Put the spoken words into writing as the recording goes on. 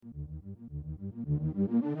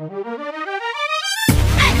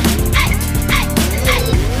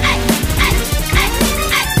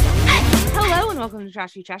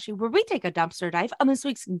Trashy Trashy, where we take a dumpster dive on this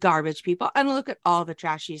week's garbage people and look at all the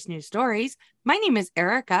trashiest news stories. My name is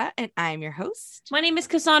Erica, and I'm your host. My name is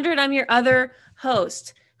Cassandra, and I'm your other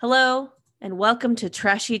host. Hello, and welcome to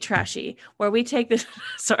Trashy Trashy, where we take this.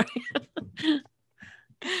 Sorry.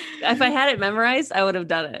 If I had it memorized, I would have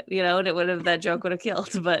done it, and that joke would have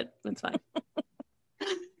killed, but it's fine.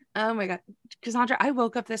 Oh my God. Cassandra, I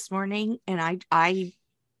woke up this morning and I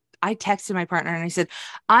texted my partner and I said,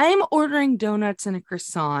 I'm ordering donuts and a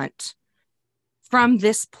croissant from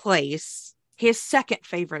this place, his second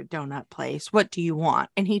favorite donut place. What do you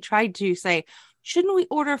want? And he tried to say, shouldn't we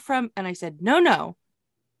order from? And I said, no,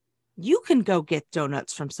 you can go get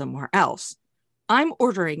donuts from somewhere else. I'm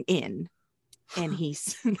ordering in. And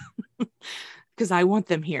he's, because I want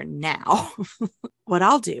them here now. What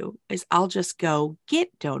I'll do is I'll just go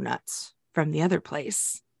get donuts from the other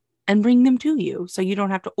place and bring them to you. So you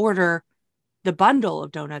don't have to order the bundle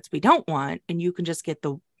of donuts we don't want. And you can just get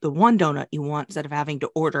the one donut you want instead of having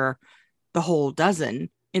to order the whole dozen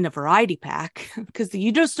in a variety pack. Because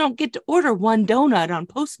you just don't get to order one donut on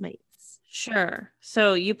Postmates. Sure.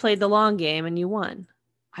 So you played the long game and you won.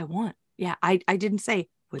 I won. Yeah. I didn't say,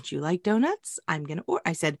 would you like donuts? I'm going to order.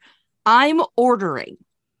 I said, I'm ordering.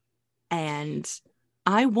 And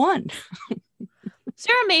I won. Is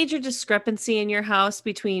there a major discrepancy in your house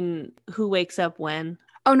between who wakes up when?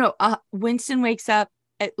 Oh, no. Winston wakes up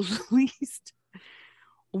at least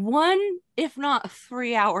 1, if not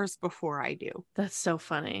 3 hours before I do. That's so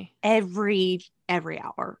funny. Every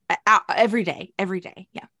hour. Every day.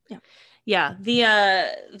 Yeah. Yeah.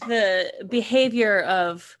 The behavior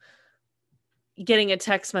of getting a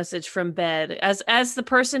text message from bed as the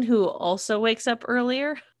person who also wakes up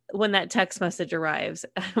earlier, when that text message arrives,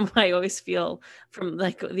 I always feel from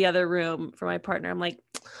like the other room from my partner, I'm like,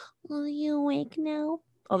 will you awake now?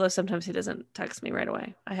 Although sometimes he doesn't text me right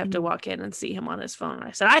away. I have to walk in and see him on his phone.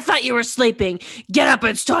 I said, I thought you were sleeping. Get up.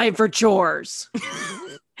 It's time for chores.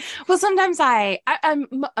 Well, sometimes I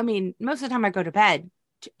mean, most of the time I go to bed,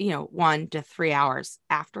 1 to 3 hours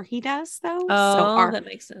after he does, though. Oh, that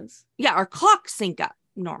makes sense. Yeah, our clocks sync up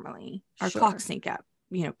normally. Clocks sync up,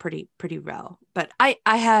 pretty well. But I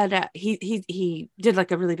had he did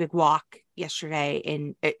like a really big walk yesterday,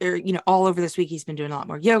 and all over this week he's been doing a lot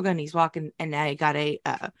more yoga, and he's walking. And I got a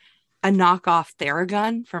knockoff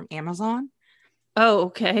Theragun from Amazon. Oh,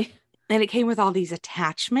 okay. And it came with all these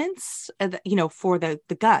attachments, for the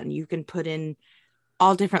gun. You can put in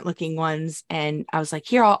all different looking ones. And I was like,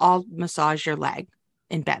 here, I'll massage your leg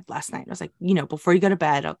in bed last night. I was like, before you go to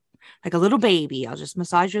bed, like a little baby, I'll just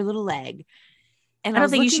massage your little leg. And I don't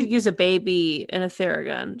think you should use a baby in a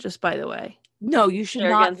Theragun, just by the way. No, you should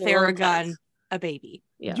not Theragun a baby.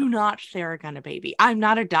 Yeah. Do not Theragun a baby. I'm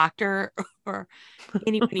not a doctor or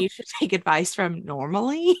anyone you should take advice from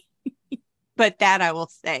normally. But that I will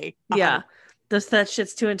say. Yeah. That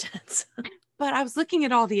shit's too intense. But I was looking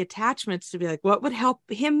at all the attachments to be like, what would help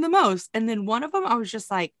him the most? And then one of them, I was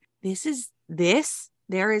just like,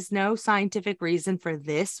 there is no scientific reason for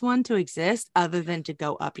this one to exist other than to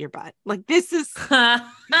go up your butt. Like, this is, I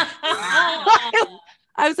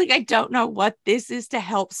was like, I don't know what this is to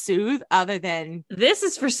help soothe other than. This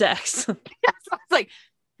is for sex. I was like,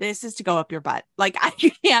 this is to go up your butt. Like, I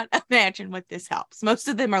can't imagine what this helps. Most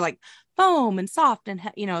of them are like foam and soft. And,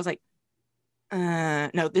 I was like,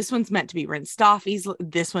 no, this one's meant to be rinsed off.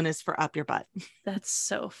 This one is for up your butt. That's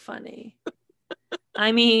so funny.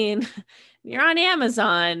 I mean, you're on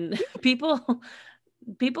Amazon. People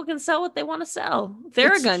can sell what they want to sell.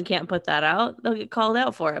 Theragun can't put that out. They'll get called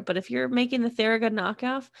out for it. But if you're making the Theragun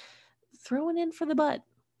knockoff, throw it in for the butt.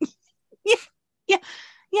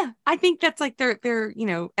 Yeah. I think that's like their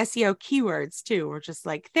SEO keywords too, or just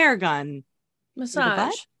like Theragun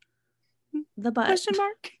massage the butt. Question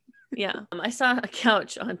mark. Yeah. I saw a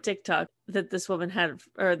couch on TikTok that this woman had,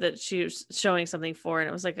 or that she was showing something for, and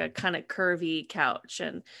it was like a kind of curvy couch,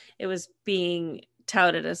 and it was being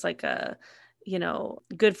touted as like a,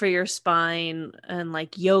 good for your spine and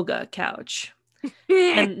like yoga couch.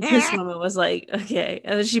 And this woman was like, okay.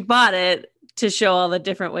 And then she bought it to show all the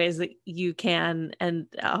different ways that you can, and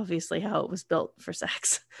obviously how it was built for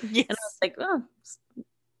sex. Yes. And I was like, oh,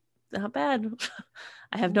 not bad.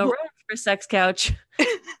 I have no room for a sex couch,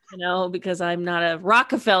 because I'm not a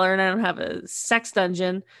Rockefeller and I don't have a sex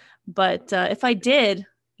dungeon. But if I did,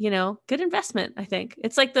 good investment, I think.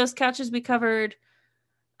 It's like those couches we covered.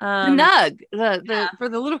 The Nug, for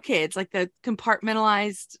the little kids, like the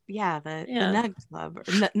compartmentalized, the Nug Club, or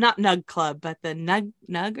not Nug Club, but the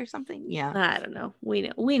Nug or something. Yeah, I don't know. We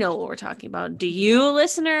know what we're talking about. Do you,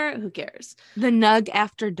 listener? Who cares? The Nug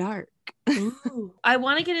After Dark. Ooh. I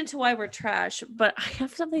want to get into why we're trash, but I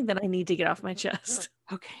have something that I need to get off my chest.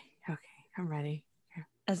 Okay. I'm ready.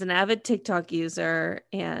 As an avid TikTok user,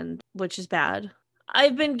 and which is bad,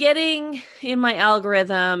 I've been getting in my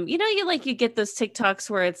algorithm, you get those TikToks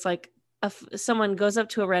where it's like someone goes up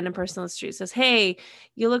to a random person on the street, says, "Hey,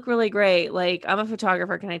 you look really great. Like, I'm a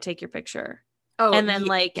photographer. Can I take your picture?" Oh, And then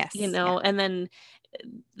yes. and then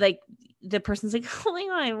like the person's like, "Oh my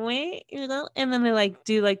God, wait," and then they like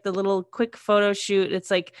do like the little quick photo shoot.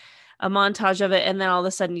 It's like a montage of it. And then all of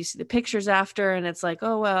a sudden you see the pictures after, and it's like,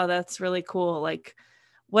 oh, wow, that's really cool. Like,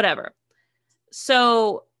 whatever.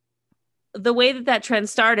 So the way that trend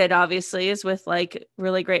started, obviously, is with like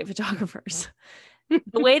really great photographers.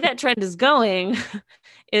 The way that trend is going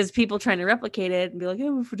is people trying to replicate it and be like,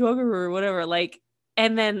 "I'm a photographer," or whatever. Like,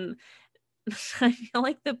 and then I feel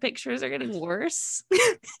like the pictures are getting worse.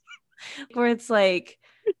 Where it's like,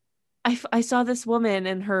 I saw this woman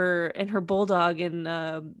and her bulldog in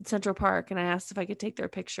Central Park, and I asked if I could take their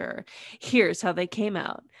picture. Here's how they came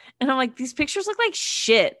out, and I'm like, these pictures look like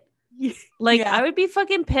shit. Like, I would be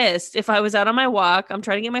fucking pissed if I was out on my walk. I'm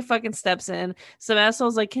trying to get my fucking steps in. Some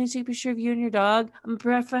asshole's like, "Can I take a picture of you and your dog? I'm a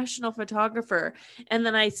professional photographer." And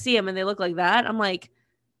then I see them and they look like that. I'm like,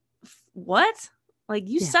 what? Like,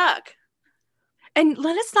 you suck. And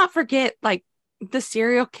let us not forget, like, the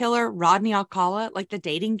serial killer, Rodney Alcala, like the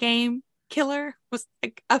dating game killer, was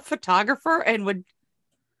like a photographer and would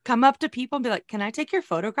come up to people and be like, "Can I take your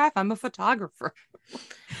photograph? I'm a photographer."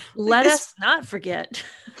 Let us not forget.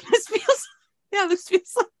 This feels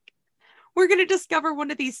like we're going to discover one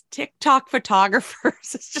of these TikTok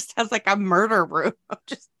photographers. It just has like a murder room of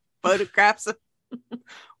just photographs of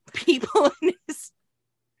people in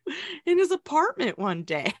his apartment one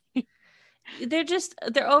day. They're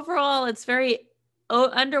overall, it's very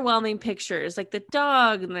underwhelming pictures, like the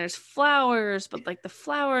dog, and there's flowers, but like the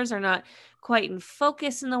flowers are not quite in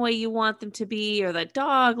focus in the way you want them to be, or the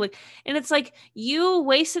dog, like, and it's like, you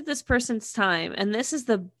wasted this person's time, and this is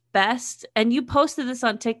the best, and you posted this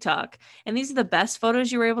on TikTok, and these are the best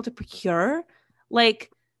photos you were able to procure.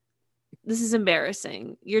 Like, this is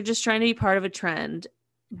embarrassing. You're just trying to be part of a trend,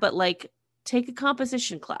 but like, take a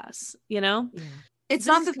composition class, It's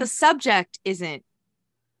not that the subject isn't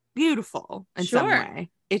beautiful in some way.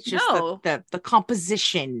 It's just that the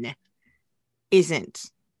composition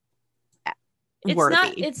isn't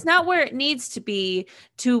worthy. It's not where it needs to be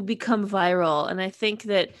to become viral. And I think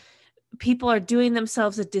that people are doing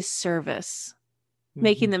themselves a disservice,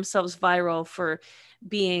 making themselves viral for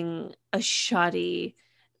being a shoddy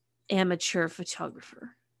amateur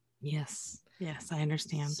photographer. Yes, I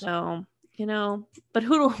understand. So, but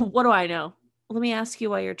what do I know? Let me ask you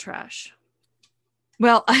why you're trash.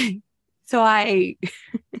 Well, I was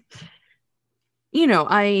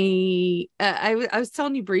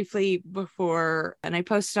telling you briefly before, and I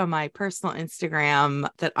posted on my personal Instagram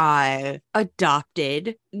that I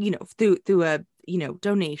adopted, through a,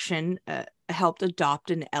 donation, helped adopt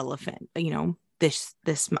an elephant, this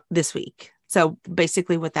week. So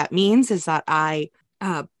basically what that means is that I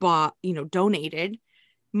donated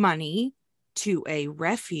money to a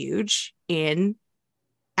refuge in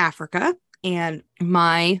Africa, and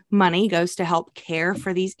my money goes to help care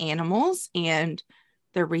for these animals and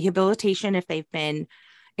their rehabilitation if they've been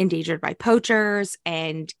endangered by poachers,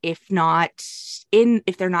 and if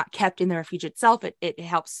they're not kept in the refuge itself, it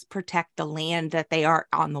helps protect the land that they are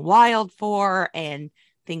on the wild for and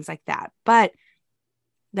things like that. But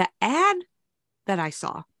the ad that I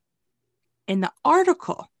saw in the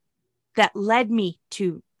article that led me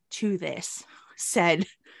to this said,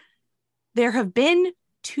 there have been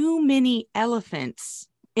too many elephants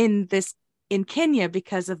in Kenya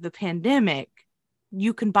because of the pandemic.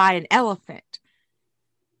 You can buy an elephant.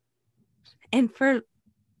 And for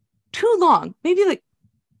too long, maybe like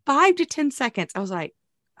 5 to 10 seconds, I was like,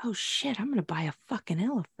 oh shit, I'm gonna buy a fucking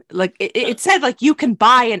elephant. Like it said, like, you can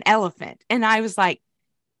buy an elephant, and I was like,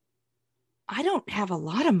 I don't have a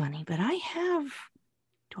lot of money, but do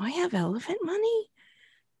I have elephant money?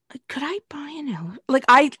 Like, could I buy an elephant? Like,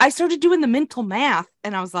 I started doing the mental math,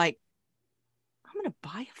 and I was like, I'm gonna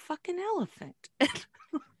buy a fucking elephant.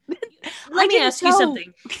 Let me ask you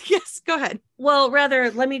something. Yes, go ahead. Well,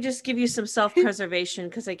 rather, let me just give you some self-preservation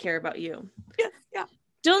because I care about you. Yeah.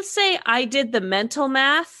 Don't say I did the mental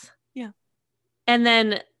math. Yeah. And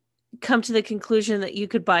then come to the conclusion that you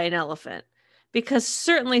could buy an elephant. Because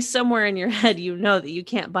certainly somewhere in your head, you know that you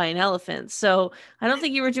can't buy an elephant. So I don't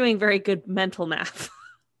think you were doing very good mental math.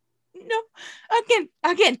 No.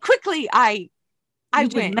 Again, quickly, I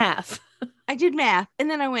did math. I did math. And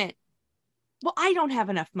then I went, well, I don't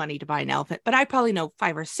have enough money to buy an elephant, but I probably know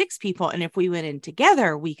 5 or 6 people. And if we went in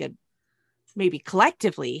together, we could maybe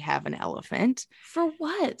collectively have an elephant. For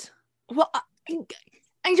what? Well,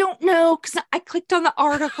 I don't know, because I clicked on the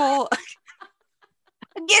article.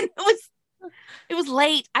 Again, it was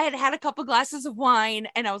late. I had had a couple glasses of wine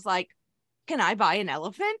and I was like, can I buy an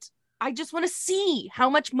elephant? I just want to see how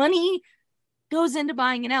much money goes into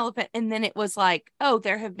buying an elephant. And then it was like, oh,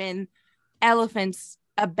 there have been elephants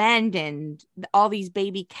abandoned, all these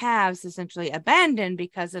baby calves essentially abandoned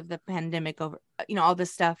because of the pandemic, over, all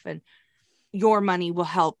this stuff, and your money will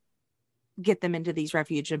help get them into these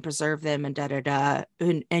refuge and preserve them, and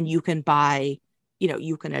and you can buy,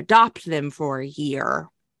 you can adopt them for a year,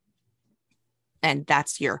 and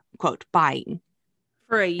that's your quote buying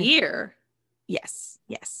for a year. Yes,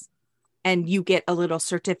 and you get a little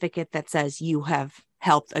certificate that says you have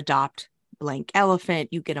helped adopt blank elephant.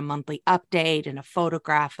 You get a monthly update and a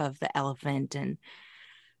photograph of the elephant, and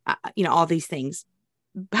all these things.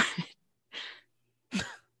 But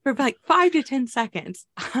for like 5 to 10 seconds,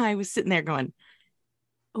 I was sitting there going,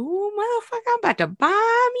 "Oh, motherfucker, I'm about to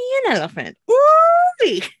buy me an elephant." Ooh!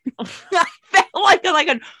 I felt like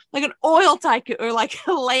an oil tycoon, or like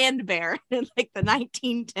a land baron in like the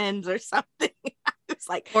 1910s or something. It's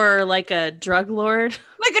like, or like a drug lord,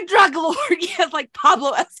 yeah, like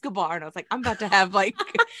Pablo Escobar. And I was like, I'm about to have like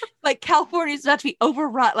California's about to be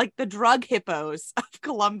overrun, like the drug hippos of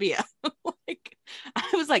Colombia. Like, I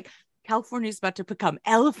was like, California's about to become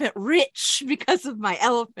elephant rich because of my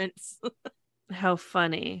elephants. How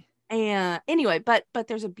funny. And anyway, but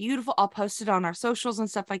there's a beautiful, I'll post it on our socials and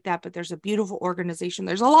stuff like that, but there's a beautiful organization.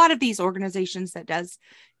 There's a lot of these organizations that does,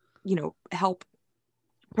 help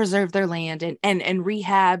preserve their land and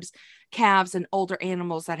rehabs calves and older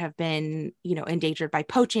animals that have been, endangered by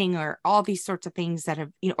poaching, or all these sorts of things that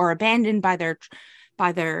have, or abandoned by their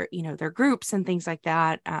their groups and things like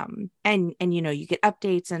that. And you get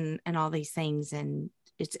updates and all these things, and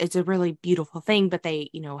it's a really beautiful thing, but they,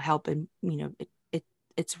 help, and,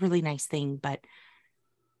 it's a really nice thing. But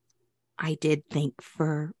I did think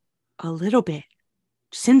for a little bit,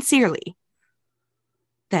 sincerely,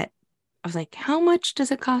 that I was like, how much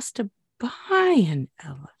does it cost to buy an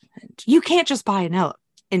elephant? You can't just buy an elephant.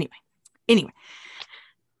 Anyway,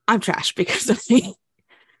 I'm trash because I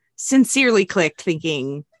sincerely clicked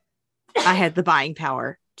thinking I had the buying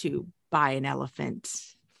power to buy an elephant.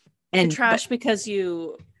 And trash because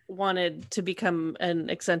you wanted to become an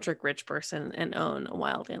eccentric rich person and own a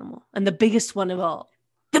wild animal, and the biggest one of all.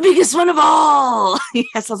 Yes,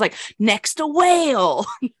 I was like, next a whale.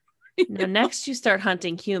 No, next you start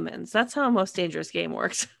hunting humans. That's how Most Dangerous Game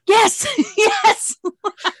works. Yes.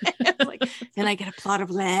 Like, then I get a plot of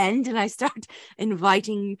land and I start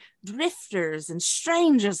inviting drifters and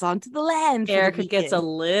strangers onto the land. Erica gets a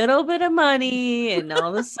little bit of money, and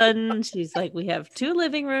all of a sudden she's like, we have 2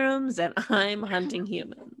 living rooms and I'm hunting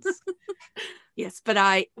humans. Yes, but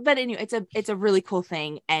anyway, it's a really cool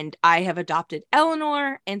thing. And I have adopted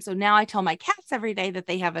Eleanor. And so now I tell my cats every day that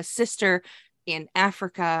they have a sister in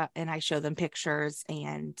Africa, and I show them pictures,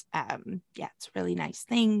 and it's a really nice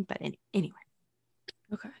thing. But anyway.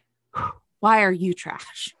 Okay. Why are you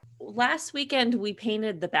trash? Last weekend we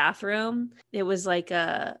painted the bathroom. It was like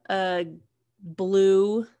a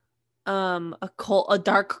blue, a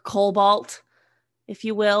dark cobalt, if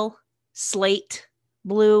you will, slate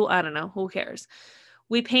blue. I don't know, who cares?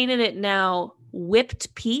 We painted it now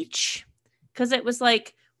whipped peach, because it was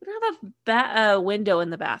like, we don't have a window in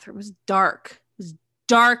the bathroom. It was dark. It was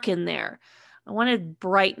dark in there. I wanted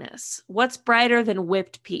brightness. What's brighter than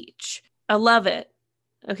whipped peach? I love it.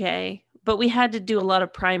 Okay. But we had to do a lot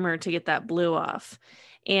of primer to get that blue off.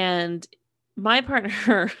 And my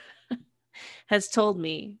partner has told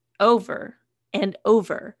me over and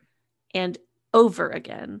over and over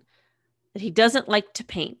again that he doesn't like to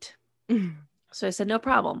paint. So I said, no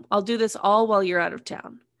problem. I'll do this all while you're out of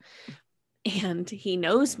town. And he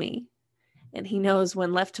knows me, and he knows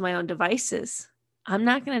when left to my own devices, I'm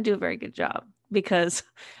not going to do a very good job, because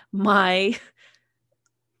my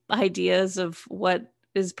ideas of what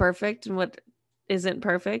is perfect and what isn't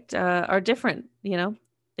perfect are different.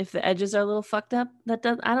 If the edges are a little fucked up, I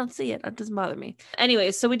don't see it. That doesn't bother me. Anyway,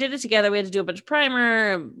 so we did it together. We had to do a bunch of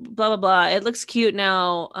primer, blah, blah, blah. It looks cute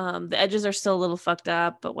now. The edges are still a little fucked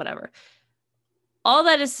up, but whatever. All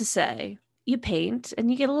that is to say, you paint and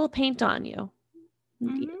you get a little paint on you.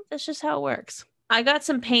 Mm-hmm. That's just how it works. I got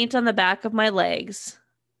some paint on the back of my legs,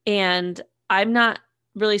 and I'm not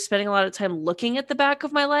really spending a lot of time looking at the back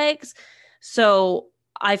of my legs. So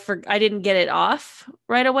I didn't get it off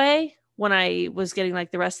right away when I was getting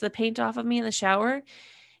like the rest of the paint off of me in the shower.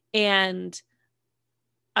 And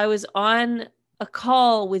I was on a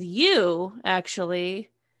call with you, actually,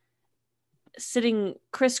 sitting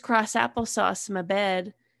crisscross applesauce in my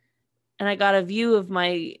bed, and I got a view of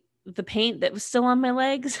the paint that was still on my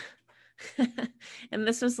legs. And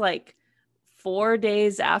this was like 4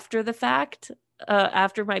 days after the fact,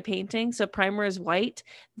 after my painting. So primer is white.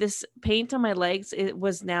 This paint on my legs, it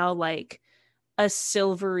was now like a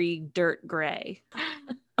silvery dirt gray.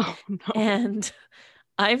 Oh no. And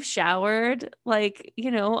I've showered, like,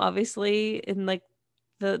 obviously in like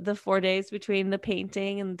the 4 days between the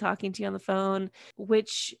painting and talking to you on the phone,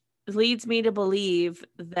 which leads me to believe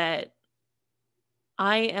that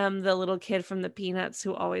I am the little kid from the Peanuts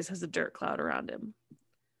who always has a dirt cloud around him.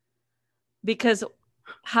 Because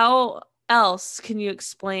how else can you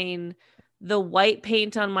explain the white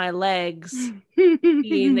paint on my legs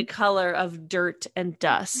being the color of dirt and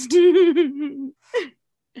dust? It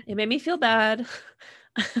made me feel bad.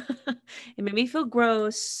 It made me feel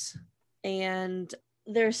gross. And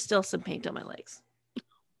there's still some paint on my legs.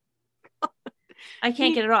 I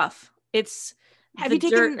can't get it off. It's Have you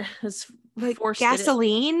taken like forced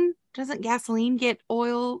gasoline? Doesn't gasoline get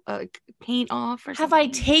oil paint off or something? Have I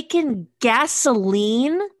taken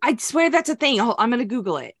gasoline? I swear that's a thing. I'm going to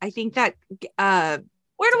Google it. I think that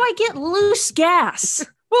where do I get loose gas?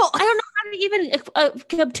 Well, I don't know how to even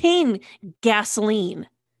obtain gasoline.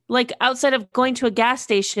 Like outside of going to a gas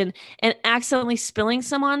station and accidentally spilling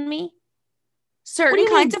some on me. Certain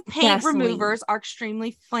kinds of paint removers are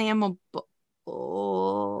extremely flammable.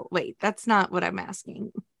 Wait, that's not what I'm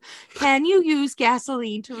asking. Can you use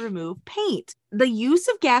gasoline to remove paint? The use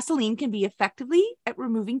of gasoline can be effectively at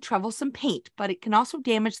removing troublesome paint, but it can also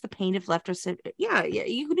damage the paint if left or yeah,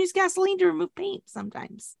 you can use gasoline to remove paint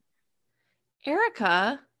sometimes.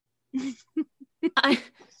 Erica, I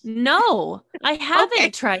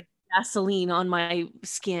haven't tried gasoline on my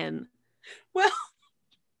skin. Well,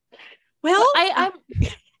 I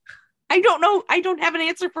don't know. I don't have an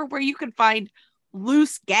answer for where you can find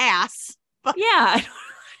loose gas. But yeah,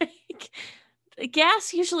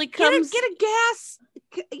 gas usually comes. Get a gas,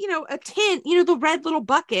 a tin. The red little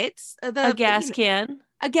buckets. A gas can.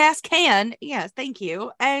 A gas can. Yes, thank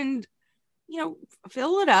you. And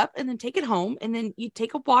fill it up, and then take it home, and then you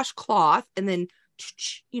take a washcloth, and then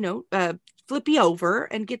flip you over,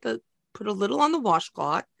 and put a little on the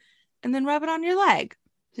washcloth, and then rub it on your leg,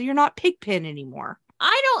 so you're not Pigpen anymore.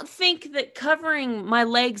 I don't think that covering my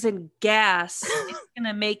legs in gas is going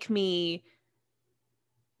to make me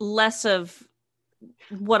less of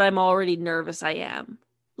what I'm already nervous I am.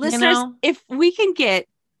 Listeners, if we can get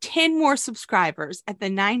 10 more subscribers at the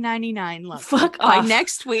 $9.99 level by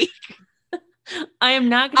next week, I am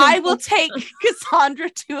not going to. I will take Cassandra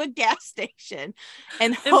to a gas station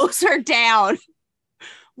and hose her down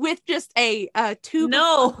with just a tube.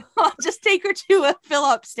 No, I'll just take her to a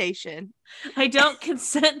fill-up station. I don't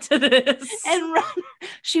consent to this. And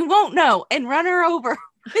she won't know. And run her over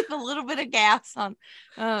with a little bit of gas on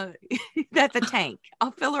at the tank.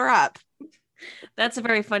 I'll fill her up. That's a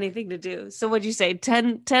very funny thing to do. So what'd you say?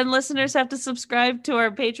 10 listeners have to subscribe to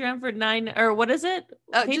our Patreon for $9, or what is it?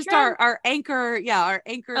 Just our Anchor. Yeah, our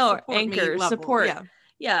Anchor. Oh, Anchor support.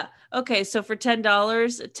 Yeah. Okay. So for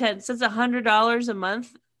 $10, since $100 a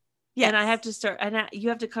month. Yeah. And I have to start, and you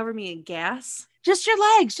have to cover me in gas. Just your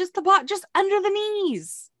legs, just just under the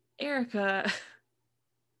knees. Erica,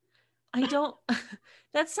 I don't.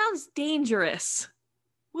 That sounds dangerous.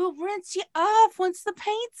 We'll rinse you off once the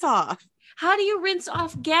paint's off. How do you rinse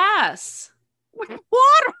off gas? With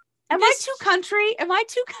water. Am I too country?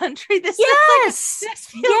 This yes.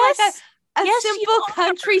 Feels like a simple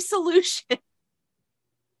country solution.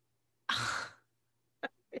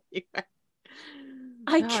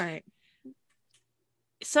 All right.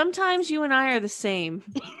 Sometimes you and I are the same.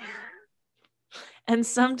 And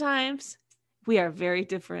sometimes we are very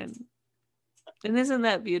different. And isn't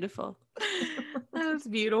that beautiful? That's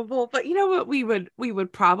beautiful. But you know what we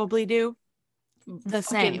would probably do? The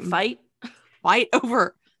same. Fight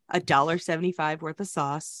over $1.75 worth of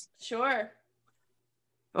sauce. Sure.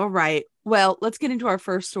 All right. Well, let's get into our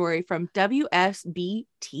first story from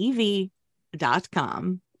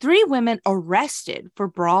WSBTV.com. 3 women arrested for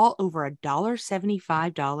brawl over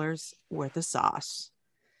 $1.75 worth of sauce.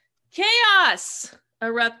 Chaos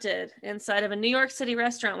erupted inside of a New York City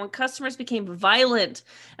restaurant when customers became violent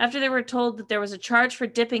after they were told that there was a charge for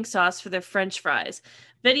dipping sauce for their French fries.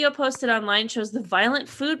 Video posted online shows the violent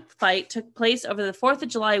food fight took place over the 4th of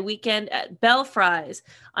July weekend at Bell Fries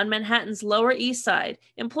on Manhattan's Lower East Side.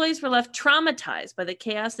 Employees were left traumatized by the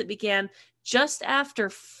chaos that began just after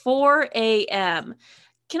 4 a.m.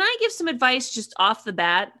 Can I give some advice just off the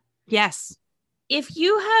bat? Yes. If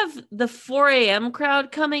you have the 4 a.m. crowd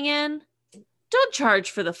coming in, don't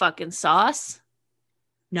charge for the fucking sauce.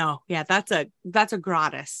 No, yeah, that's a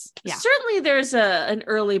gratis. Yeah. Certainly there's an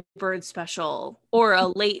early bird special or a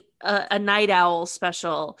late a night owl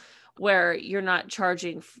special where you're not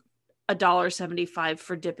charging $1.75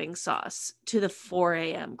 for dipping sauce to the 4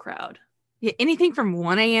 a.m. crowd. Yeah, anything from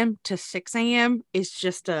 1 a.m. to 6 a.m. is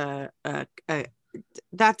just a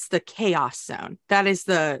that's the chaos zone. That is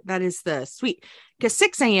the sweet, because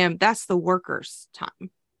 6 a.m. that's the workers'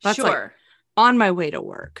 time. That's Sure. like on my way to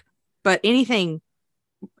work. But anything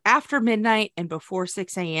after midnight and before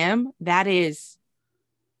 6 a.m., that is,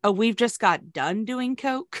 oh, we've just got done doing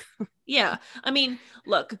coke. Yeah. I mean,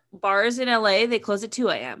 look, bars in LA, they close at 2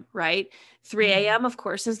 a.m., right? 3 a.m., of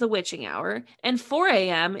course, is the witching hour. And 4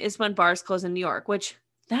 a.m. is when bars close in New York, which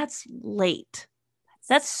that's late.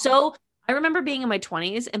 That's so. I remember being in my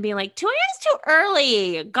 20s and being like, 2 a.m. is too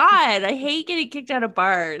early. God, I hate getting kicked out of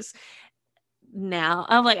bars. Now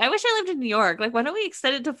I'm like, I wish I lived in New York. Like, why don't we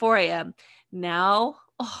extend it to 4 a.m.? Now,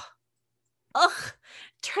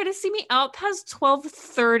 try to see me out past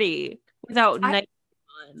 12:30 without night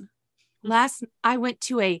fun. I went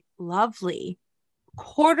to a lovely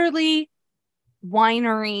quarterly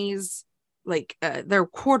wineries, like their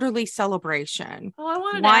quarterly celebration. Oh, I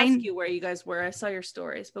wanted to ask you where you guys were. I saw your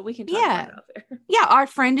stories, but we can talk about it out there. Yeah, our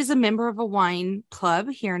friend is a member of a wine club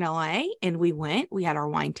here in LA, and we went. We had our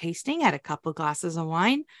wine tasting, had a couple glasses of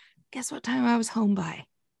wine. Guess what time I was home by?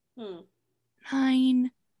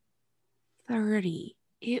 9:30.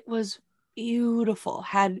 It was beautiful.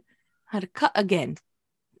 Had a cut again,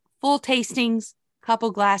 full tastings,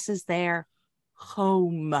 couple glasses there,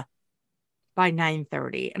 home by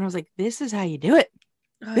 9:30. And I was like, this is how you do it.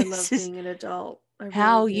 I love being an adult.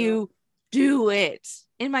 How you do it.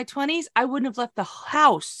 In my 20s, I wouldn't have left the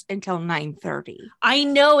house until 9:30. I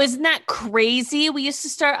know. Isn't that crazy?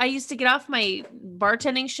 I used to get off my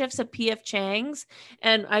bartending shifts at PF Chang's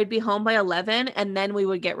and I'd be home by 11 and then we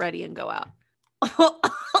would get ready and go out.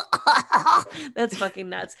 That's fucking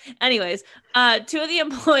nuts. Anyways, two of the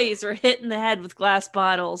employees were hit in the head with glass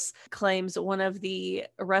bottles, claims one of the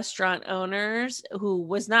restaurant owners who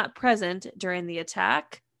was not present during the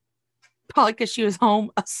attack. Probably because she was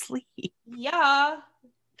home asleep. Yeah.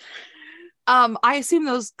 I assume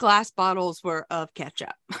those glass bottles were of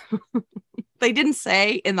ketchup. They didn't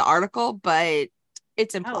say in the article, but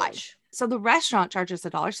it's implied. Ouch. So the restaurant charges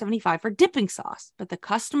 $1.75 for dipping sauce, but the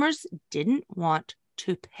customers didn't want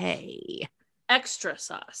to pay. Extra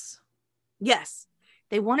sauce. Yes.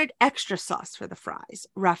 They wanted extra sauce for the fries.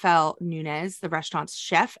 Rafael Nunez, the restaurant's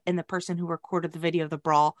chef and the person who recorded the video of the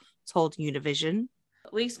brawl, told Univision.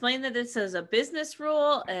 We explained that this is a business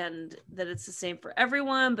rule and that it's the same for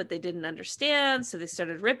everyone, but they didn't understand. So they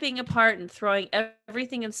started ripping apart and throwing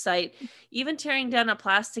everything in sight, even tearing down a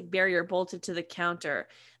plastic barrier bolted to the counter.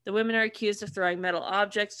 The women are accused of throwing metal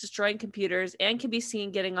objects, destroying computers, and can be seen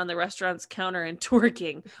getting on the restaurant's counter and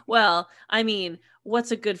twerking. Well, I mean, what's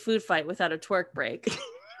a good food fight without a twerk break?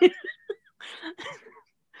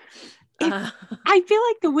 I feel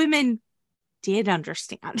like the women did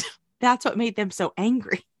understand. That's what made them so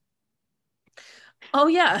angry. Oh,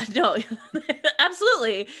 yeah. No,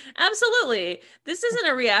 absolutely. Absolutely. This isn't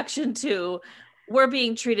a reaction to we're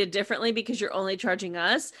being treated differently because you're only charging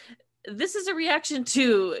us. This is a reaction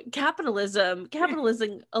to capitalism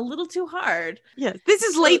a little too hard. Yeah, this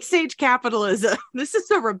is late stage capitalism. This is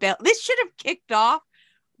a rebellion. This should have kicked off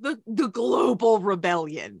the global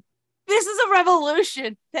rebellion. This is a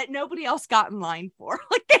revolution that nobody else got in line for.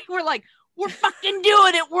 Like, they were like, we're fucking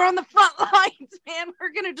doing it. We're on the front lines, man.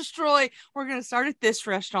 We're going to start at this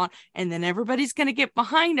restaurant and then everybody's going to get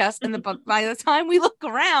behind us. And by the time we look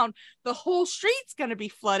around, the whole street's going to be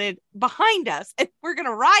flooded behind us. And we're going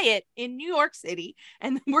to riot in New York City.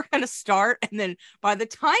 And then we're going to start. And then by the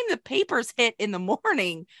time the papers hit in the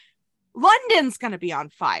morning, London's going to be on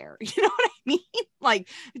fire. You know what I mean? Like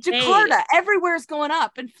Jakarta, everywhere's going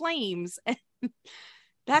up in flames. And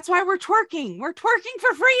that's why we're twerking. We're twerking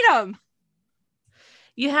for freedom.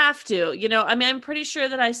 You have to, I mean, I'm pretty sure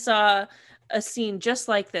that I saw a scene just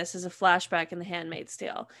like this as a flashback in The Handmaid's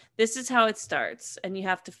Tale. This is how it starts, and you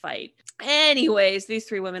have to fight. Anyways, these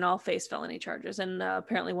three women all face felony charges, and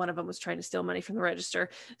apparently one of them was trying to steal money from the register.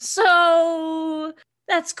 So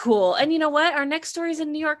that's cool. And you know what? Our next story is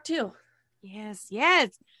in New York, too. Yes. New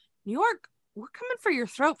York, we're coming for your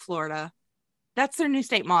throat, Florida. That's their new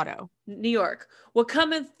state motto. New York, we're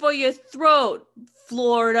coming for your throat,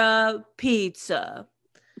 Florida pizza.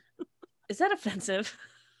 Is that offensive?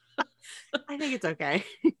 I think it's okay.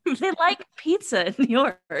 They like pizza in New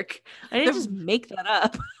York. I didn't just make that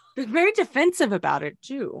up. They're very defensive about it,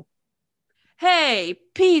 too. Hey,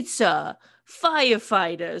 pizza,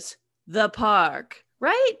 firefighters, the park,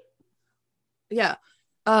 right? Yeah.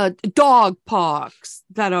 dog parks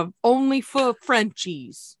that are only for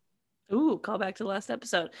Frenchies. Ooh, call back to the last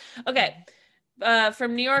episode. Okay.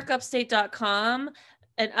 From NewYorkUpstate.com,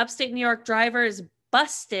 an upstate New York driver is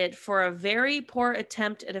busted for a very poor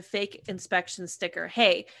attempt at a fake inspection sticker.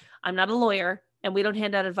 Hey, I'm not a lawyer and we don't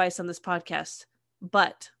hand out advice on this podcast,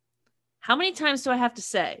 but how many times do I have to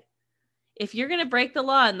say, if you're going to break the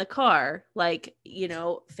law in the car, like,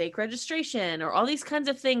 fake registration or all these kinds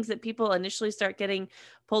of things that people initially start getting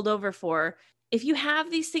pulled over for, if you have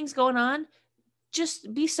these things going on,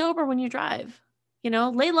 just be sober when you drive,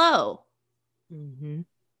 lay low.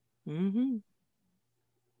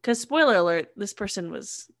 Because spoiler alert, this person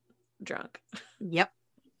was drunk. Yep.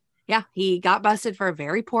 Yeah, he got busted for a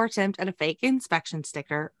very poor attempt at a fake inspection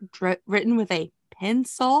sticker written with a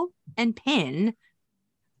pencil and pen,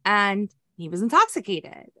 and he was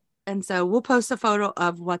intoxicated. And so we'll post a photo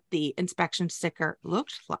of what the inspection sticker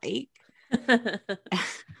looked like.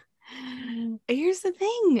 Here's the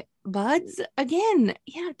thing, buds. Again,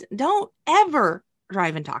 don't ever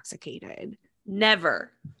drive intoxicated.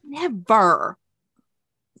 Never.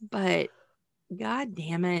 But god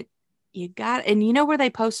damn it, and you know where they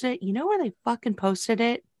posted it? You know where they fucking posted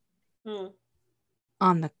it?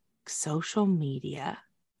 On the social media.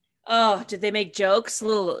 Oh, did they make jokes?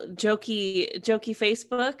 Little jokey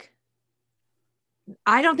Facebook?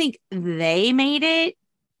 I don't think they made it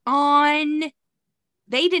on.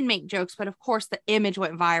 They didn't make jokes, but of course the image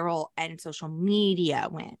went viral and social media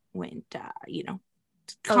went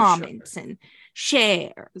comments and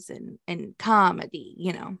shares and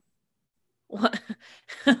comedy, What?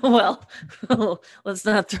 Well, let's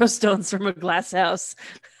not throw stones from a glass house.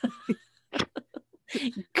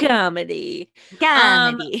 Comedy.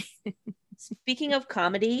 Speaking of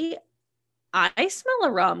comedy, I smell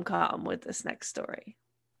a rom-com with this next story.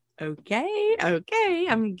 Okay.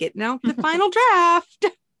 I'm getting out the final draft.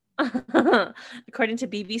 According to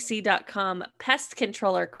BBC.com, pest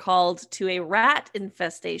controller called to a rat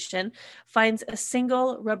infestation finds a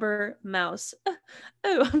single rubber mouse.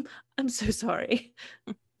 I'm so sorry.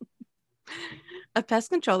 A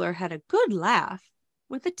pest controller had a good laugh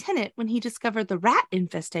with a tenant when he discovered the rat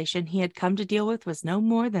infestation he had come to deal with was no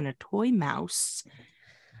more than a toy mouse.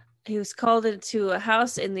 He was called into a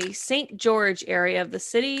house in the St. George area of the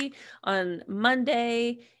city on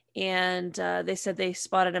Monday, and they said they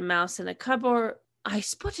spotted a mouse in a cupboard. I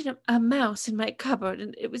spotted a mouse in my cupboard,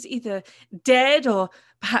 and it was either dead or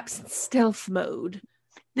perhaps in stealth mode.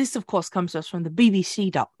 This, of course, comes to us from the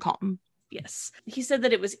BBC.com. Yes. He said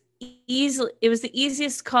that it was the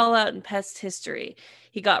easiest call out in pest history.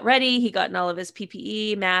 He got ready. He got in all of his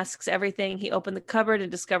PPE, masks, everything. He opened the cupboard and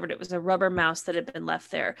discovered it was a rubber mouse that had been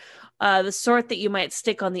left there. The sort that you might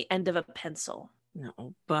stick on the end of a pencil.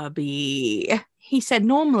 No, Bubby. He said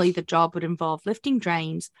normally the job would involve lifting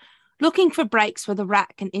drains, looking for breaks where the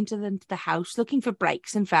rat can enter into the house, looking for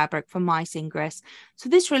breaks in fabric for mice ingress. So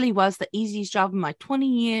this really was the easiest job in my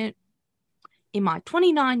 29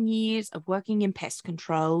 years of working in pest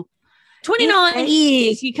control. 29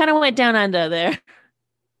 years. You kind of went down under there.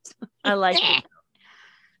 I like it.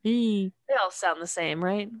 They all sound the same,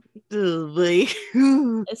 right? No,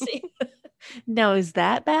 is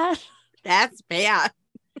that bad? That's bad.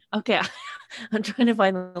 Okay. I'm trying to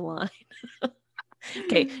find the line.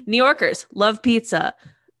 Okay. New Yorkers love pizza.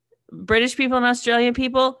 British people and Australian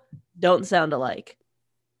people don't sound alike.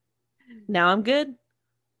 Now I'm good.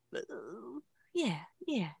 Yeah.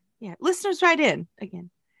 Listeners, write in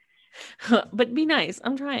again. But be nice.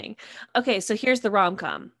 I'm trying. Okay, so here's the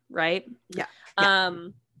rom-com, right? Yeah.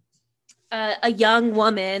 A young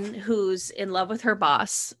woman who's in love with her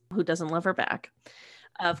boss, who doesn't love her back,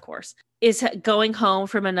 of course, is going home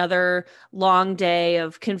from another long day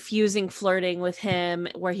of confusing flirting with him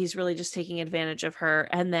where he's really just taking advantage of her.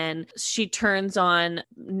 And then she turns on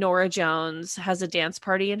Nora Jones, has a dance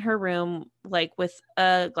party in her room, like with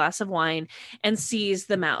a glass of wine, and sees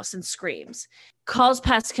the mouse and screams. Calls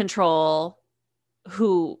pest control,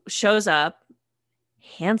 who shows up,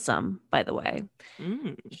 handsome, by the way.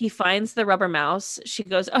 He finds the rubber mouse. She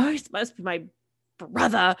goes, "Oh, it must be my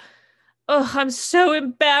brother. Oh, I'm so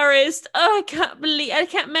embarrassed. Oh, I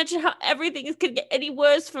can't imagine how everything could get any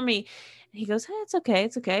worse for me." And he goes, "Hey, it's okay.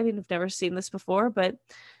 It's okay. I mean, I've never seen this before, but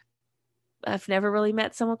I've never really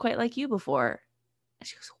met someone quite like you before." And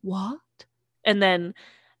she goes, "What?" And then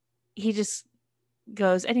he just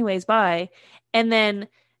goes, "Anyways, bye." And then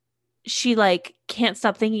she can't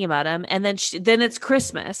stop thinking about him. And then it's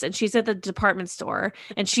Christmas and she's at the department store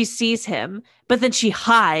and she sees him, but then she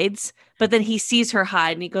hides, but then he sees her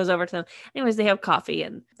hide and he goes over to them. Anyways, they have coffee,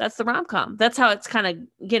 and that's the rom-com. That's how it's kind of,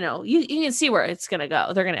 you can see where it's going to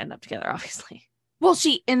go. They're going to end up together, obviously. Well,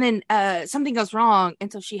 and then something goes wrong, and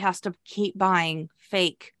so she has to keep buying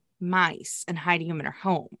fake mice and hiding them in her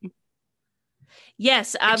home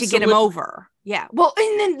Yes, to get him absolutely. over. Yeah. Well,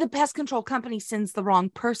 and then the pest control company sends the wrong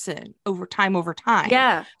person over time.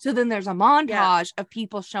 Yeah. So then there's a montage of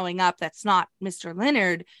people showing up that's not Mr.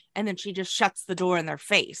 Leonard, and then she just shuts the door in their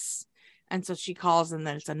face. And so she calls, and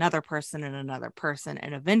there's another person,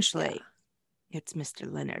 and eventually it's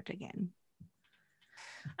Mr. Leonard again.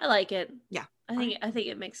 I like it. Yeah. I think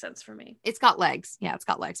it makes sense for me. It's got legs. Yeah, it's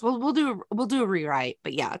got legs. We'll do a rewrite,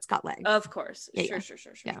 but yeah, it's got legs. Of course. Yeah, sure.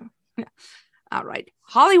 Yeah. All right.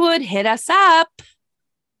 Hollywood, hit us up.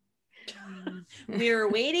 We're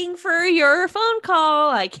waiting for your phone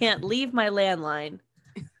call. I can't leave my landline.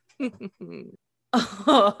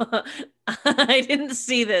 Oh, I didn't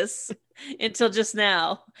see this until just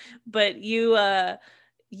now, but you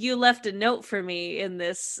left a note for me in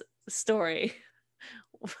this story.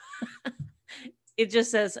 It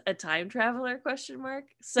just says a time traveler question mark.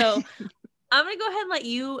 So I'm gonna go ahead and let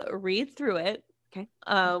you read through it. Okay.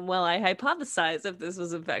 While I hypothesize if this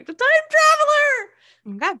was in fact a time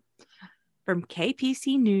traveler. Okay. From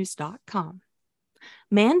kpcnews.com.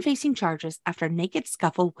 Man facing charges after naked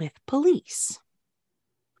scuffle with police.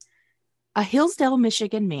 A Hillsdale,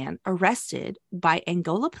 Michigan man arrested by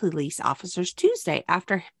Angola police officers Tuesday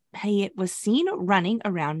after he was seen running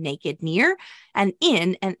around naked near and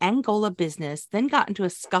in an Angola business, then got into a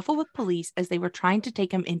scuffle with police as they were trying to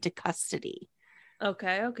take him into custody.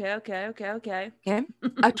 Okay. The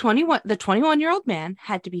 21-year-old man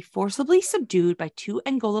had to be forcibly subdued by two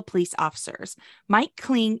Angola police officers, Mike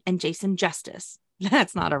Kling and Jason Justice.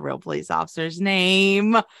 That's not a real police officer's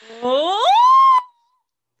name. Oh!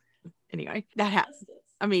 Anyway, that happens.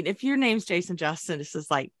 I mean, if your name's Jason Justice,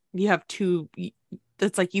 it's like you have two.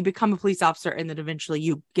 It's like you become a police officer and then eventually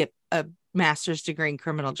you get a master's degree in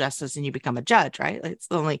criminal justice and you become a judge, right? It's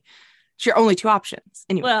your only two options.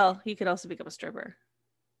 Anyway. Well, you could also become a stripper.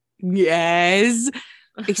 Yes.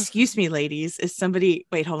 Excuse me, ladies. Is somebody,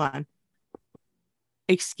 wait, hold on.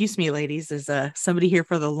 Excuse me, ladies. Is somebody here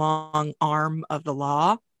for the long arm of the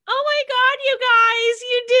law? Oh my God, you guys,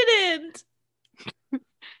 you didn't.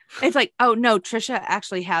 It's like, oh no, Trisha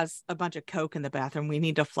actually has a bunch of Coke in the bathroom. We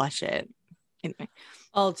need to flush it. Anyway.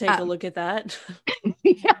 I'll take a look at that.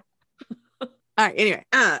 Yeah. All right. Anyway.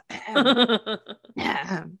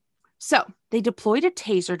 So they deployed a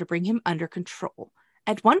taser to bring him under control.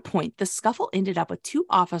 At one point, the scuffle ended up with two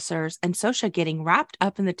officers and Sosha getting wrapped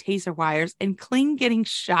up in the taser wires and Kling getting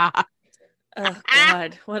shot. Oh,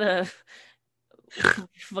 God. What a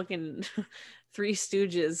fucking Three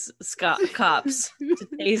Stooges cops to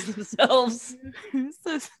tase themselves.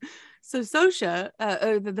 So Sosha,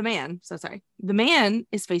 the man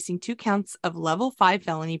is facing 2 counts of level 5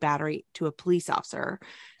 felony battery to a police officer,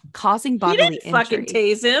 causing bodily injury. Fucking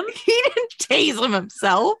tase him. He didn't tase him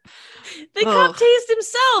himself. The cop tased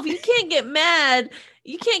himself. You can't get mad.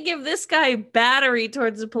 You can't give this guy battery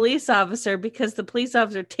towards a police officer because the police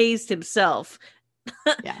officer tased himself.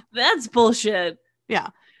 Yeah. That's bullshit. Yeah.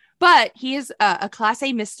 But he is a class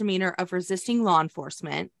A misdemeanor of resisting law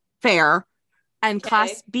enforcement. Fair. And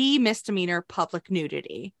class B misdemeanor, public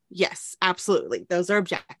nudity. Yes, absolutely. Those are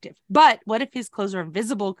objective. But what if his clothes are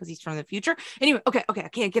invisible because he's from the future? Anyway, okay, I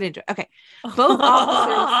can't get into it. Okay. Both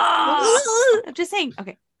officers, I'm just saying,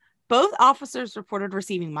 okay. Both officers reported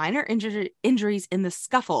receiving minor injuries in the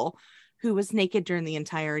scuffle, who was naked during the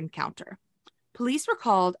entire encounter. Police were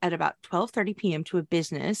called at about 12:30 p.m. to a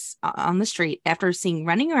business on the street after seeing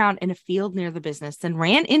running around in a field near the business, then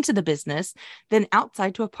ran into the business, then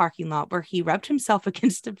outside to a parking lot where he rubbed himself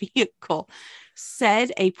against a vehicle,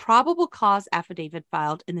 said a probable cause affidavit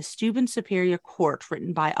filed in the Steuben Superior Court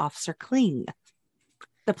written by Officer Kling.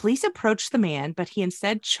 The police approached the man, but he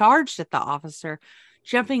instead charged at the officer,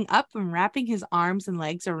 jumping up and wrapping his arms and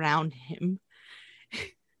legs around him.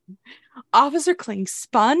 Officer Kling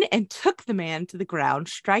spun and took the man to the ground,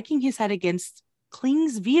 striking his head against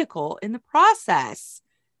Kling's vehicle in the process.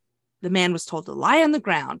 The man was told to lie on the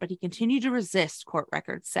ground, but he continued to resist, court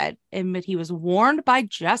records said, but he was warned by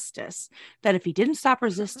Justice that if he didn't stop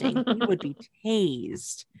resisting, he would be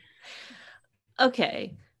tased.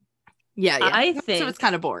 Okay. Yeah. I think so. It's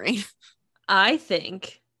kind of boring. I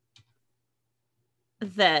think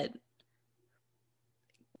that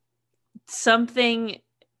something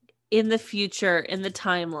in the future, in the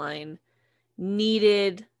timeline,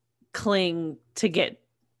 needed Kling to get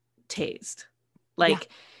tased. Like,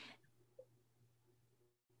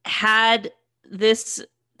 had this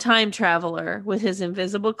time traveler with his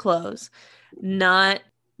invisible clothes not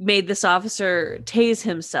made this officer tase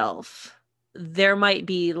himself, there might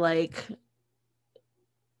be like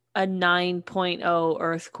a 9.0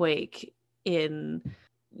 earthquake in,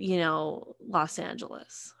 Los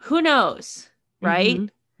Angeles. Who knows, right?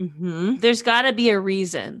 Mm-hmm. Mm-hmm. There's got to be a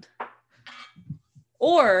reason.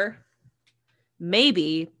 Or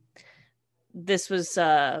maybe this was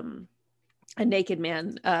a naked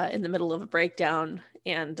man in the middle of a breakdown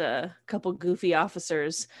and a couple goofy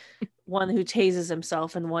officers, one who tases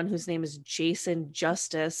himself and one whose name is Jason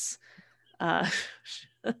Justice.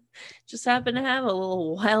 Just happened to have a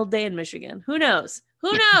little wild day in Michigan. Who knows?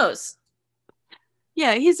 Who knows?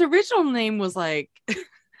 Yeah, his original name was like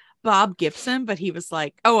Bob Gibson, but he was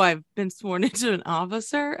like, "Oh, I've been sworn into an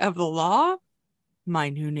officer of the law. My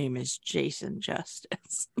new name is Jason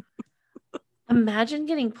Justice." Imagine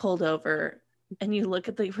getting pulled over and you look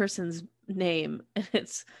at the person's name and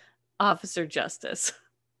it's Officer Justice.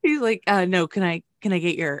 He's like, "No, can I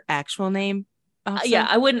get your actual name?" Yeah,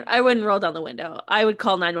 I wouldn't roll down the window. I would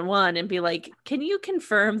call 911 and be like, "Can you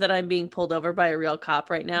confirm that I'm being pulled over by a real cop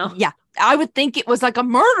right now?" Yeah, I would think it was like a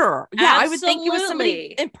murderer. Yeah, Absolutely. I would think it was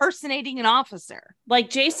somebody impersonating an officer. Like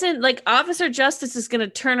Jason, like Officer Justice is going to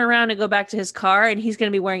turn around and go back to his car and he's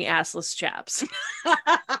going to be wearing assless chaps.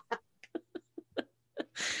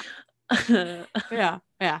 Yeah.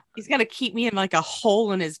 He's going to keep me in like a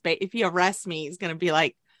hole in his base. If he arrests me, he's going to be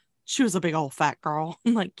like, "She was a big old fat girl."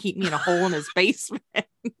 Like, keep me in a hole in his basement.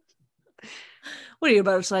 What are you,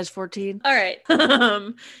 about a size 14? All right.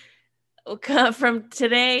 From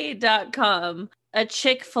today.com, a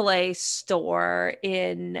Chick-fil-A store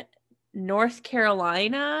in North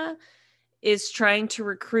Carolina is trying to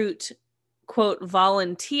recruit, quote,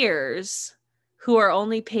 volunteers who are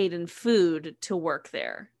only paid in food to work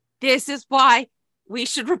there. This is why we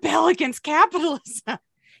should rebel against capitalism.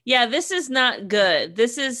 Yeah, this is not good.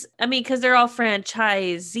 This is, because they're all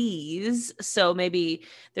franchisees, so maybe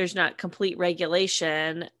there's not complete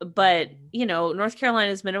regulation, but North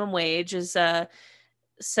Carolina's minimum wage is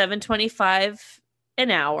 $7.25 an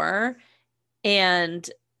hour, and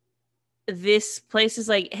this place is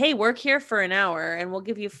like, "Hey, work here for an hour and we'll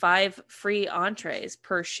give you 5 free entrees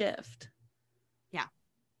per shift." Yeah.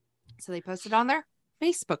 So they posted on their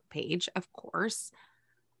Facebook page, of course,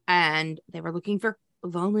 and they were looking for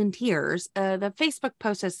volunteers. The Facebook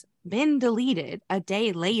post has been deleted a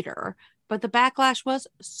day later, but the backlash was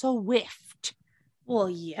swift. Well,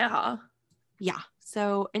 yeah.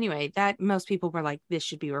 So anyway, that most people were like, this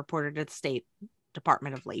should be reported to the State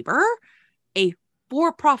Department of Labor. A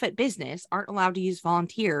for-profit business aren't allowed to use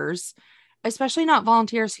volunteers, especially not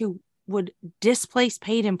volunteers who would displace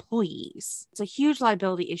paid employees. It's a huge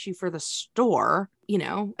liability issue for the store.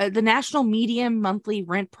 The national median monthly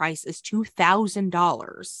rent price is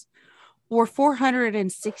 $2,000 or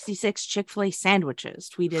 466 Chick-fil-A sandwiches,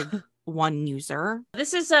 tweeted one user.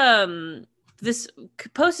 This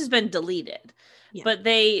post has been deleted. Yeah. But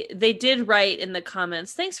they did write in the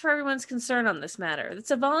comments, "Thanks for everyone's concern on this matter.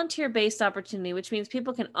 It's a volunteer-based opportunity, which means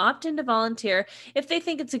people can opt in to volunteer if they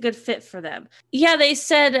think it's a good fit for them." Yeah, they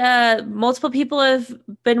said multiple people have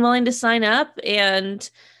been willing to sign up, and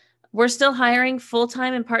we're still hiring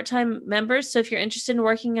full-time and part-time members. So if you're interested in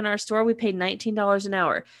working in our store, we pay $19 an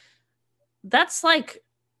hour. That's like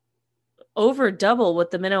over double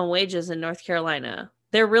what the minimum wage is in North Carolina.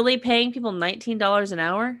 They're really paying people $19 an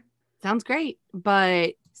hour? Sounds great,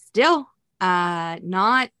 but still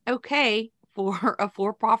not okay for a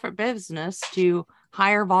for-profit business to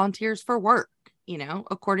hire volunteers for work,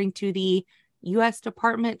 according to the U.S.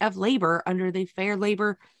 Department of Labor under the Fair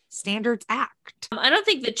Labor Standards Act. I don't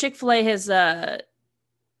think that Chick-fil-A has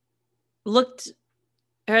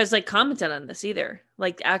commented on this either,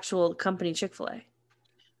 like actual company Chick-fil-A.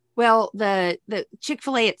 Well, the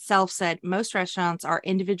Chick-fil-A itself said most restaurants are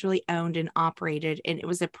individually owned and operated, and it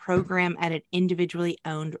was a program at an individually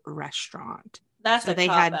owned restaurant. That's so a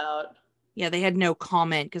cop-out. Yeah, they had no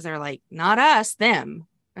comment because they're like, "Not us, them."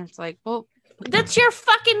 And it's like, well, that's your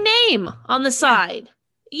fucking name on the side.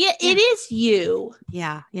 Yeah, it is you.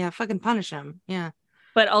 Yeah, fucking punish them. Yeah.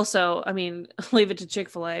 But also, leave it to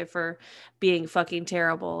Chick-fil-A for being fucking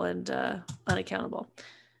terrible and unaccountable.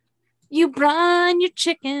 You brine your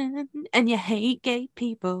chicken and you hate gay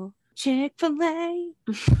people. Chick-fil-A.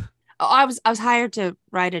 I was hired to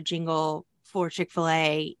write a jingle for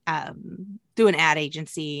Chick-fil-A through an ad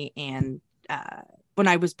agency, and when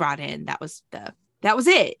I was brought in, that was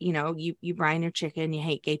it. You brine your chicken, you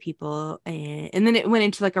hate gay people, and then it went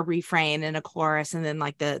into like a refrain and a chorus, and then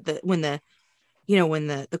like when the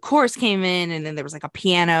chorus came in, and then there was like a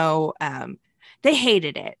piano. They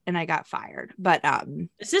hated it, and I got fired. But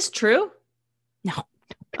is this true? No.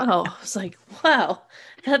 Oh, I was like, wow,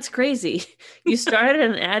 that's crazy. You started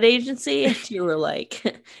an ad agency and you were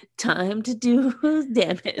like, time to do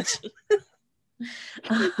damage.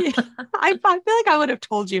 Yeah. I feel like I would have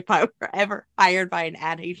told you if I were ever hired by an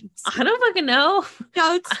ad agency. I don't fucking know.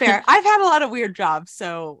 No, it's fair. I've had a lot of weird jobs,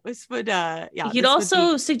 so this would yeah, You'd this would be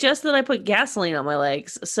also suggest that I put gasoline on my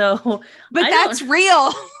legs. So but I that's don't,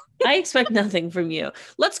 real. I expect nothing from you.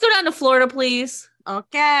 Let's go down to Florida, please.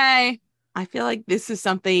 Okay. I feel like this is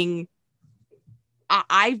something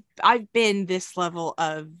I've been this level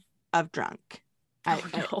of drunk. Oh,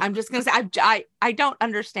 no. I'm just gonna say I don't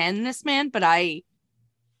understand this man, but I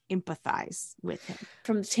empathize with him.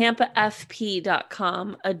 From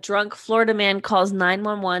TampaFP.com, a drunk Florida man calls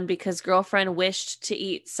 911 because girlfriend wished to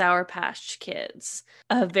eat Sour Patch Kids.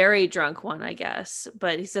 A very drunk one, I guess.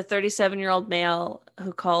 But he's a 37-year-old male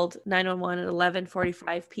who called 911 at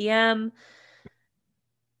 11:45 p.m.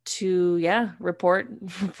 to, report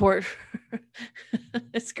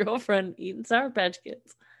his girlfriend eating Sour Patch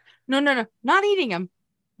Kids. No, not eating them.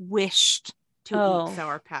 Wished to eat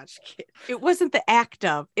Sour Patch Kid. It wasn't the act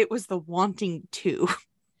of, it was the wanting to.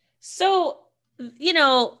 So, he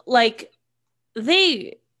got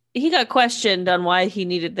questioned on why he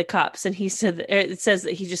needed the cops, and he said it says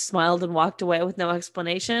that he just smiled and walked away with no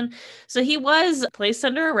explanation. So he was placed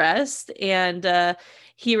under arrest, and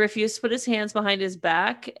he refused to put his hands behind his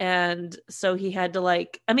back, and so he had to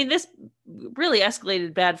this really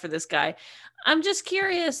escalated bad for this guy. I'm just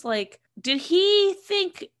curious, did he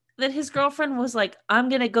think that his girlfriend was like, I'm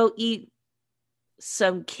gonna go eat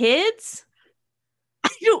some kids?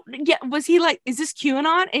 Was he like, is this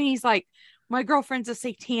QAnon? And he's like, my girlfriend's a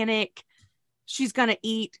satanic, she's gonna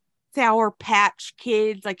eat Sour Patch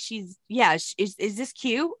Kids. Like is this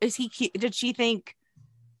Q? Is he Q? Did she think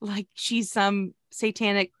like she's some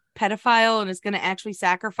satanic pedophile and is gonna actually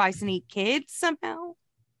sacrifice and eat kids somehow?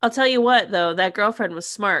 I'll tell you what, though, that girlfriend was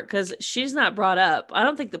smart because she's not brought up. I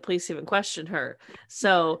don't think the police even questioned her.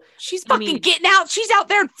 So she's getting out. She's out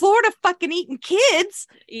there in Florida fucking eating kids.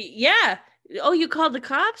 Yeah. Oh, you called the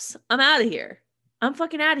cops? I'm out of here. I'm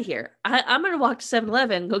fucking out of here. I'm going to walk to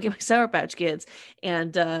 7-Eleven, go get my Sour Patch Kids.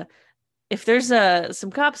 And if there's some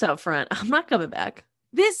cops out front, I'm not coming back.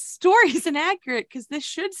 This story is inaccurate because this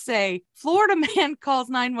should say Florida man calls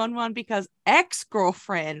 911 because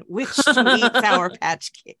ex-girlfriend wished to eat Sour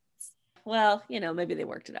Patch Kids. Well, maybe they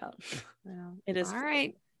worked it out. Well, it is all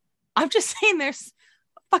right. I'm just saying there's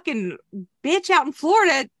a fucking bitch out in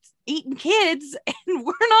Florida eating kids and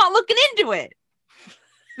we're not looking into it.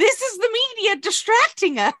 This is the media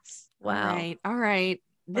distracting us. Wow. All right.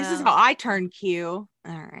 This is how I turn Q.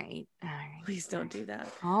 All right. Please don't do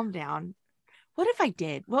that. Calm down. What if I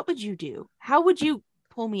did? What would you do? How would you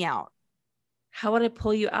pull me out? How would I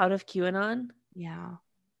pull you out of QAnon? Yeah.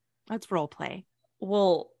 Let's role play.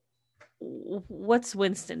 Well, what's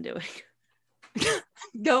Winston doing?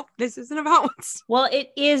 Nope, this isn't about Winston. Well,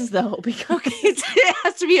 it is though, because it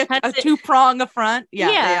has to be a two-prong affront.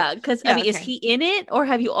 Yeah. Because is he in it or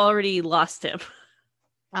have you already lost him?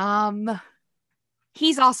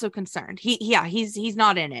 He's also concerned. He's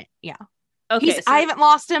not in it. Yeah. Okay. I haven't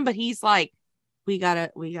lost him, but he's like, we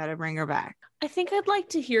gotta bring her back. I think I'd like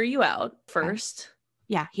to hear you out first.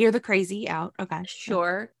 Yeah, hear the crazy out. Okay.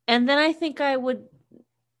 Sure. And then I think I would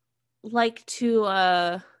like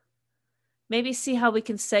to maybe see how we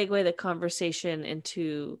can segue the conversation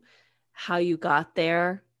into how you got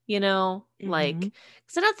there, because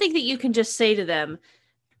I don't think that you can just say to them,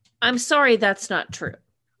 I'm sorry, that's not true.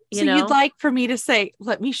 You'd like for me to say,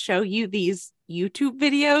 let me show you these YouTube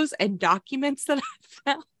videos and documents that I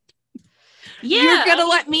found. Yeah. You're going to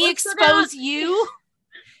let me expose you?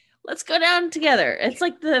 Let's go down together. It's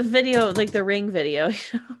like the video, like the Ring video.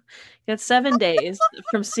 You got 7 days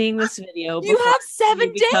from seeing this video. You have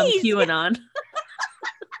 7 days. QAnon. And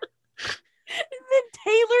then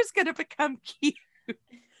Taylor's going to become cute.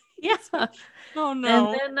 Yeah. Oh,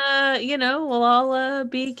 no. And then, we'll all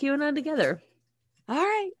be QAnon together. All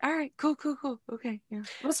right. Cool. Okay. Yeah.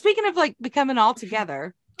 Well, speaking of becoming all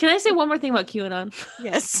together. Can I say one more thing about QAnon?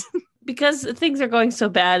 Yes. Because things are going so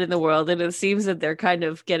bad in the world and it seems that they're kind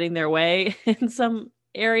of getting their way in some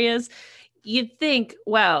areas, you'd think,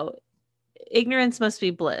 wow, ignorance must be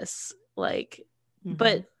bliss.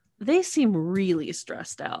 But they seem really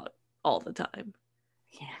stressed out all the time.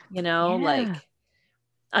 Yeah.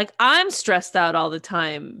 Like I'm stressed out all the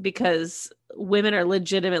time because women are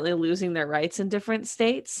legitimately losing their rights in different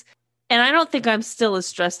states. And I don't think I'm still as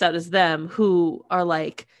stressed out as them who are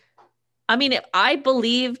if I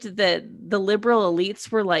believed that the liberal elites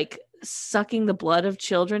were sucking the blood of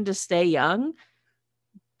children to stay young,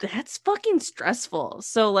 that's fucking stressful.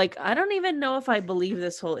 So like, I don't even know if I believe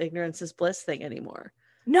this whole ignorance is bliss thing anymore.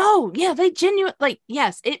 No, yeah, they genuine like,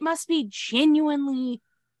 yes, it must be genuinely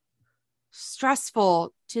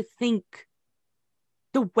stressful to think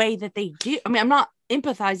the way that they do. I mean, I'm not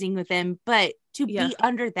empathizing with them, but to be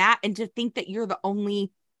under that and to think that you're the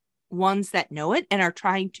only ones that know it and are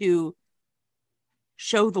trying to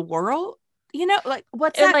show the world, like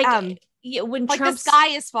what's that? Like, when like Trump's... the sky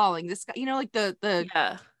is falling, the sky, like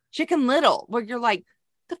the Chicken Little, where you're like,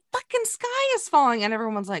 the fucking sky is falling, and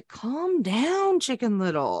everyone's like, calm down, Chicken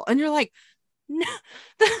Little, and you're like, no,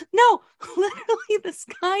 no, literally the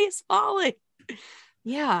sky is falling.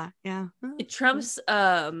 Yeah. Trump's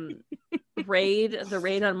raid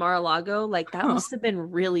on Mar-a-Lago, like that must have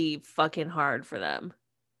been really fucking hard for them.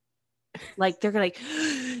 Like they're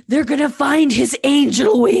gonna find his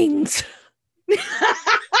angel wings.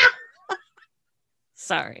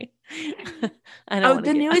 Sorry. I don't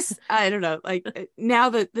the newest I don't know, like now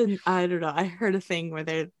that I don't know, I heard a thing where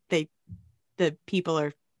the people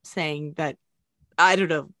are saying that, I don't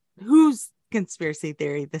know whose conspiracy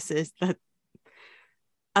theory this is, that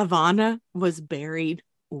Ivana was buried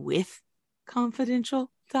with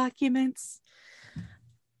confidential documents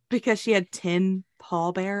because she had 10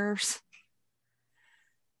 pallbearers,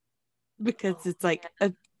 because it's like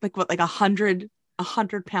a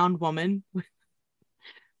 100-pound woman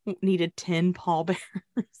needed 10 pallbearers.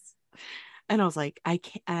 And I was like,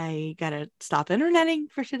 I gotta stop interneting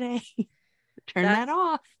for today. Turn that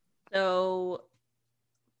off. So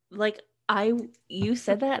like, you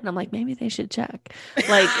said that and I'm like, maybe they should check.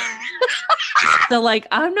 Like, so like,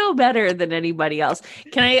 I'm no better than anybody else.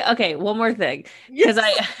 Okay, one more thing, because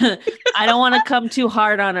I don't want to come too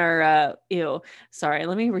hard on our sorry,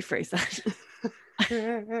 let me rephrase that.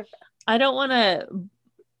 I don't want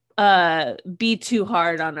to be too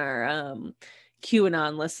hard on our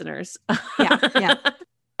QAnon listeners. Yeah.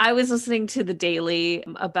 I was listening to the Daily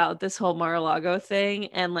about this whole Mar-a-Lago thing.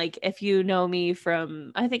 And like, if you know me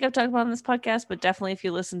from, I think I've talked about on this podcast, but definitely if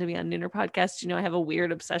you listen to me on Nooner podcast, I have a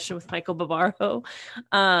weird obsession with Michael Barbaro.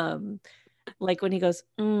 Like when he goes,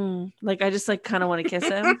 like, I just like kind of want to kiss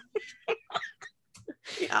him.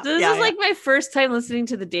 So this is like my first time listening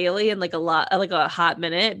to the Daily in like a hot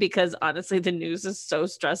minute, because honestly the news is so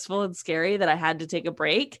stressful and scary that I had to take a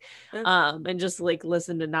break and just like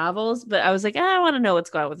listen to novels. But I was like, I want to know what's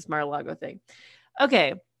going on with this Mar-a-Lago thing.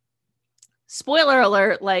 Okay, spoiler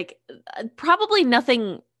alert, like probably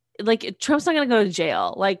nothing, like Trump's not going to go to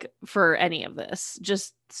jail like for any of this.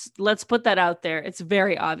 Just let's put that out there. It's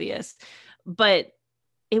very obvious. But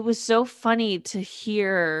it was so funny to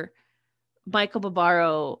hear Michael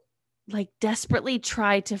Barbaro like desperately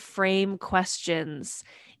try to frame questions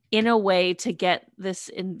in a way to get this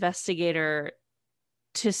investigator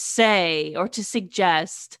to say or to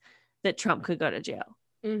suggest that Trump could go to jail.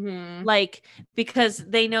 Mm-hmm. Like, because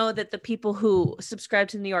they know that the people who subscribe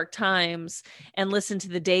to the New York Times and listen to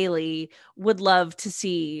the Daily would love to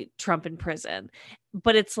see Trump in prison.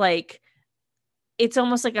 But it's like, it's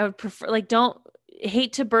almost like I would prefer, like, don't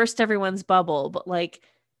hate to burst everyone's bubble, but like,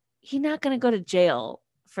 he's not going to go to jail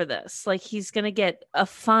for this. Like, he's going to get a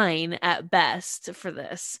fine at best for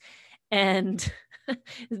this. And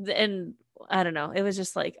I don't know. It was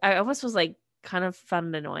just like, I almost was like kind of fun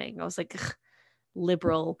and annoying. I was like, ugh,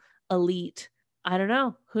 liberal elite. I don't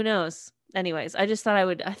know. Who knows? Anyways, I thought I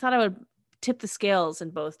would tip the scales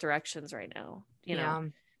in both directions right now.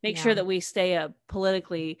 Make sure that we stay a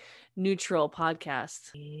politically neutral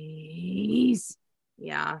podcast. Jeez.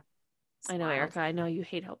 Yeah. I know, Erica. I know you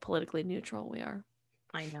hate how politically neutral we are.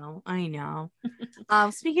 I know.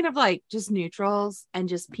 Speaking of like just neutrals and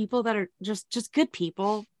just people that are just good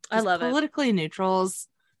people, I love politically neutrals,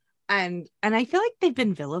 and I feel like they've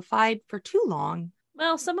been vilified for too long.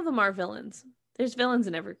 Well, some of them are villains. There's villains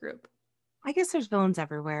in every group. I guess there's villains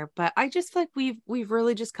everywhere, but I just feel like we've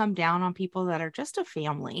really just come down on people that are just a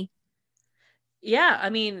family. Yeah,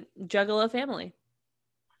 I mean, Juggalo family.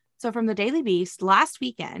 So from the Daily Beast, last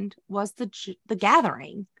weekend was the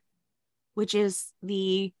Gathering, which is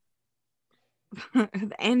the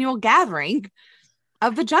annual gathering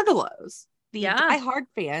of the Juggalos, the diehard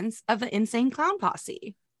fans of the Insane Clown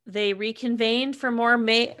Posse. They reconvened for more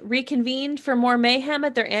mayhem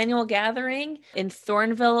at their annual gathering in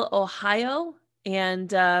Thornville, Ohio.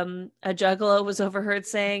 And a Juggalo was overheard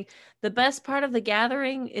saying, "The best part of the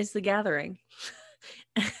gathering is the gathering."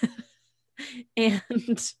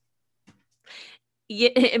 And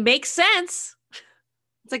it makes sense.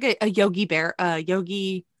 It's like a Yogi Bear,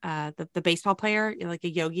 the baseball player, like a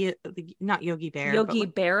Yogi, not Yogi Bear, Yogi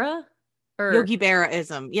Berra, or Yogi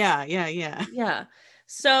Berraism. Yeah. Yeah.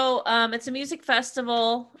 So it's a music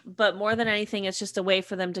festival, but more than anything, it's just a way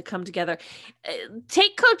for them to come together.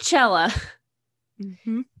 Take Coachella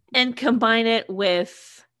Mhm. and combine it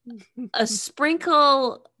with a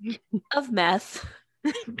sprinkle of meth,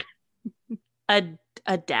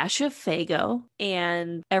 a dash of Fago,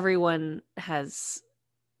 and everyone has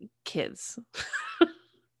kids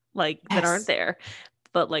like that aren't Yes. there,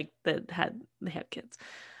 but like they have kids.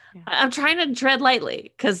 Yeah. I'm trying to tread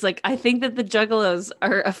lightly because like I think that the Juggalos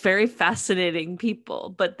are a very fascinating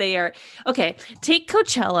people, but they are okay. Take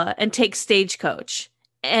Coachella and take Stagecoach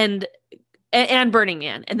and Burning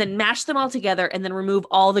Man, and then mash them all together and then remove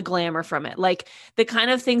all the glamour from it, like the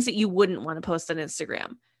kind of things that you wouldn't want to post on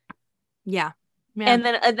Instagram. Yeah. Yeah. And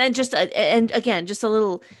then just and again just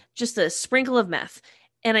a sprinkle of meth,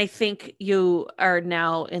 and I think you are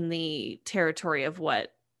now in the territory of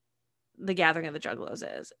what the Gathering of the Juggalos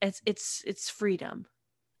is. It's freedom.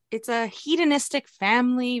 It's a hedonistic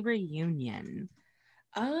family reunion.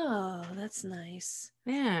 Oh, that's nice.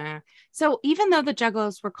 Yeah. So even though the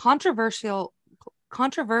Juggalos were controversially,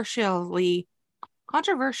 what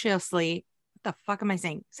the fuck am I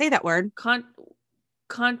saying? Say that word. Con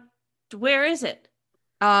Where is it?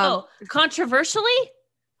 Um, Oh, controversially?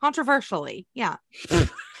 Controversially. Yeah.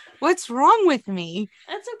 What's wrong with me?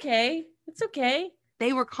 That's okay. It's okay.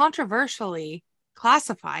 They were controversially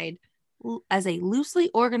classified as a loosely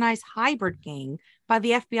organized hybrid gang by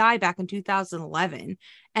the FBI back in 2011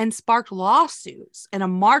 and sparked lawsuits and a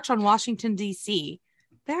march on Washington, D.C.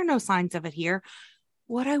 There are no signs of it here.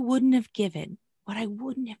 What I wouldn't have given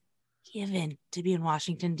to be in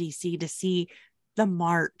Washington, D.C. to see the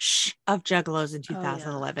march of Juggalos in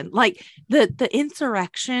 2011. Like the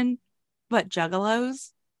insurrection, but Juggalos.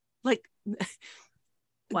 Like,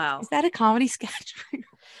 wow. Is that a comedy sketch?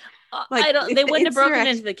 Like, I don't. They wouldn't have broken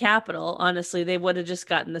into the Capitol. Honestly, they would have just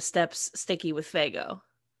gotten the steps sticky with Fago.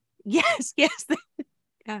 Yes,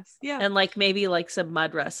 yeah, and like maybe like some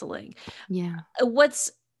mud wrestling. Yeah.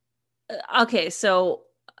 What's okay? So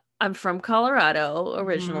I'm from Colorado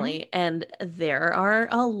originally, and there are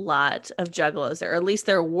a lot of Juggalos there, or at least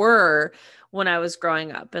there were when I was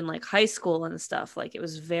growing up in like high school and stuff. Like it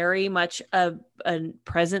was very much a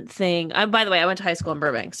present thing. By the way, I went to high school in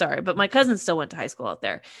Burbank, sorry, but my cousin still went to high school out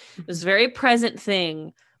there. It was a very present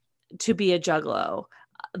thing to be a Juggalo.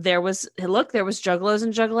 There was Juggalos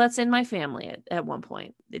and Juggalettes in my family at one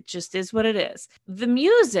point. It just is what it is. The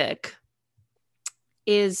music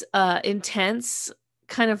is intense,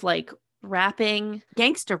 kind of like rapping,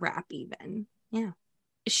 gangster rap even. Yeah.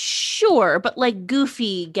 Sure, but like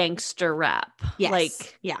goofy gangster rap. Yes.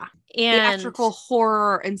 Like, yeah. And theatrical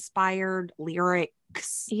horror inspired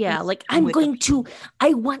lyrics. Yeah, like I want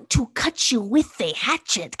to cut you with a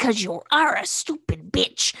hatchet because you are a stupid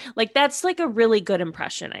bitch. Like that's like a really good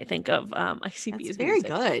impression, I think, of ICP's That's very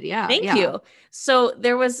music. good. Yeah. Thank you. So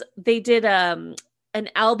they did an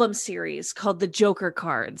album series called The Joker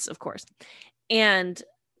Cards, of course. And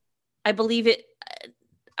I believe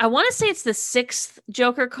I want to say it's the 6th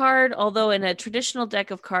Joker card, although in a traditional deck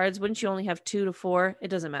of cards, wouldn't you only have 2 to 4? It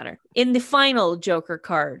doesn't matter. In the final Joker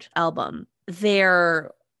card album, there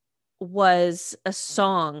was a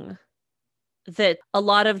song that a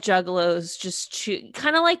lot of Juggalos just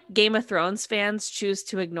kind of like Game of Thrones fans choose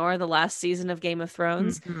to ignore the last season of Game of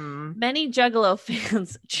Thrones. Mm-hmm. Many Juggalo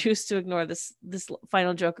fans choose to ignore this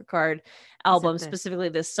final Joker card album, specifically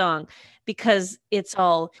this song, because it's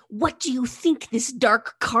all, what do you think this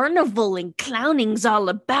dark carnival and clowning's all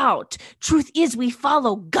about? Truth is, we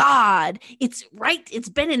follow God. It's right. It's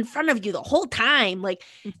been in front of you the whole time. Like,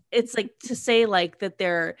 it's like to say like that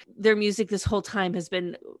their music this whole time has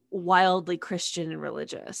been wildly Christian and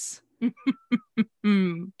religious.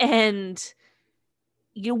 And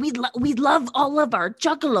you know, we love all of our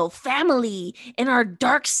Juggalo family, and our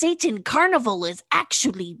dark Satan carnival is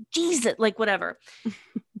actually Jesus, like whatever.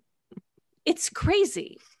 It's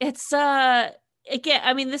crazy. It's again,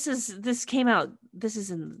 I mean, this is in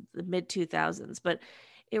the mid 2000s, but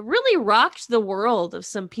it really rocked the world of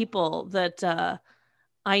some people that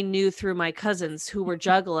I knew through my cousins who were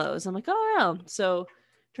Juggalos. I'm like, oh yeah, so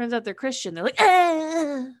turns out they're Christian. They're like,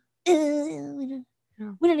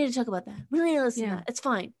 we don't need to talk about that. We don't need to listen to that. It's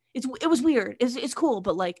fine. It was weird. It's cool,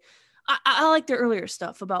 but like I like their earlier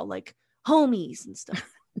stuff about like homies and stuff.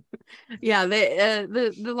 Yeah,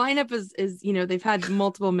 the lineup is you know, they've had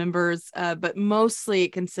multiple members, but mostly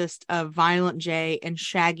it consists of Violent J and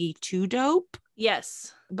Shaggy 2 Dope.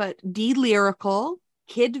 Yes, but D Lyrical,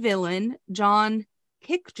 Kid Villain, John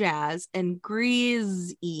Kick Jazz, and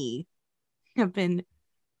Greasy have been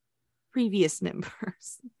previous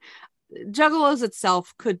members. Juggalos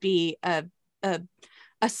itself could be a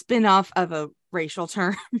a spin-off of a racial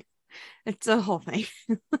term. It's a whole thing.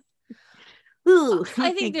 Ooh,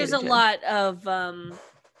 I think there's a lot of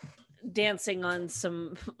dancing on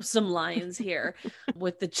some lines here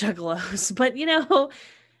with the juggalos, but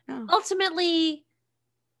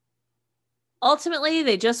ultimately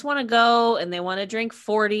they just want to go and they want to drink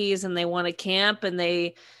 40s and they want to camp and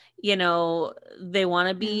they want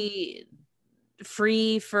to be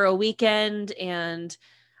free for a weekend. And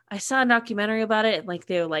I saw a documentary about it, and like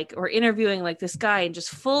they were interviewing like this guy in just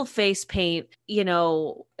full face paint,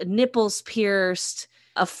 nipples pierced,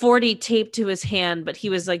 a 40 taped to his hand, but he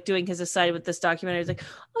was like doing his aside with this documentary. He's like,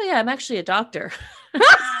 oh yeah, I'm actually a doctor.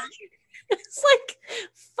 It's like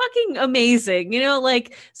fucking amazing.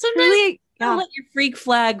 Like sometimes really, let your freak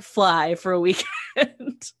flag fly for a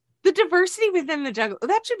weekend. The diversity within the juggalo,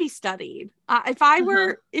 that should be studied. If I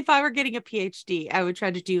were getting a PhD, I would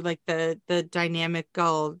try to do like the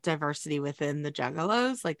dynamical diversity within the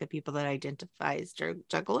juggalos, like the people that identify as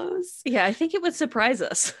juggalos. Yeah, I think it would surprise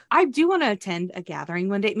us. I do want to attend a gathering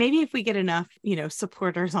one day. Maybe if we get enough,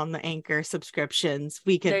 supporters on the Anchor subscriptions,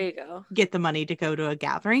 we could there you go. Get the money to go to a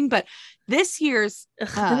gathering. But this year's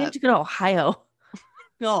we need to go to Ohio.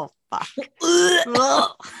 Oh, fuck.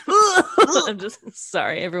 I'm just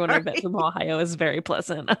sorry. Everyone I met from Ohio is very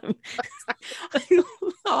pleasant.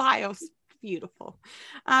 Ohio's beautiful.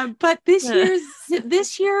 But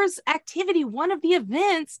this year's activity, one of the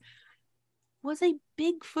events was a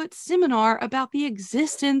Bigfoot seminar about the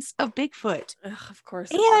existence of Bigfoot. Of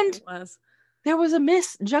course. And there was a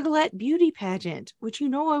Miss Juggalette beauty pageant, which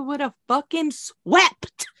I would have fucking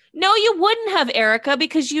swept. No, you wouldn't have, Erica,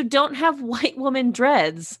 because you don't have white woman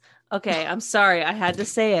dreads. Okay, I'm sorry. I had to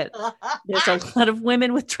say it. There's a lot of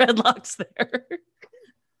women with dreadlocks there.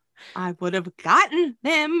 I would have gotten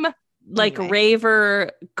them. Like anyway.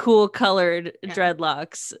 Raver, cool colored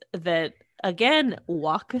dreadlocks that, again,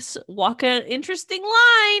 walk an interesting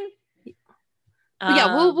line.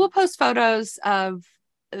 We'll post photos of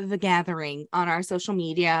the gathering on our social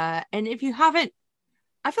media. And if you haven't,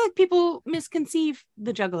 I feel like people misconceive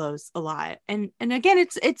the juggalos a lot. And again,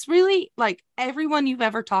 it's really like everyone you've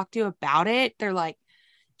ever talked to about it, they're like,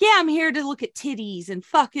 yeah, I'm here to look at titties and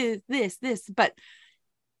fuck is this. But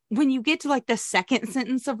when you get to like the second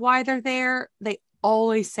sentence of why they're there, they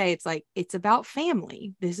always say it's like, it's about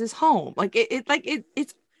family. This is home. Like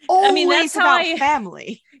it's always that's about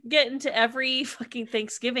family. Get into every fucking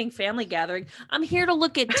Thanksgiving family gathering. I'm here to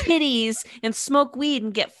look at titties and smoke weed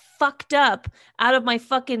and get fucked up out of my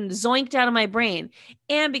fucking zoinked out of my brain.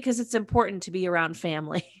 And because it's important to be around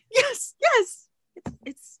family. Yes.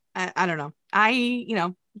 It's I don't know.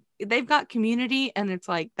 They've got community and it's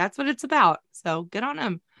like, that's what it's about. So good on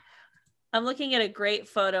them. I'm looking at a great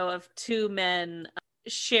photo of two men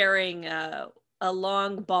sharing a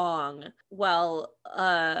long bong while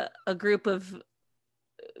a group of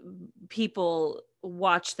people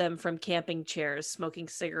watch them from camping chairs smoking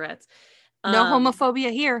cigarettes. No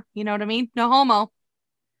homophobia here. You know what I mean? No homo.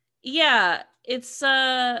 Yeah, it's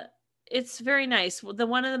very nice. The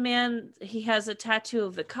one of the man, he has a tattoo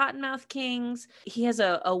of the Cottonmouth Kings. He has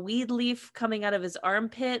a weed leaf coming out of his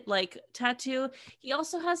armpit, like tattoo. He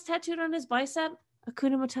also has tattooed on his bicep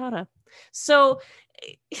Hakuna Matata. So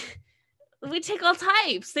we take all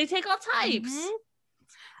types. They take all types. Mm-hmm.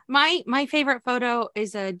 My favorite photo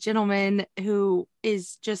is a gentleman who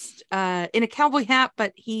is just in a cowboy hat,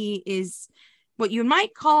 but he is what you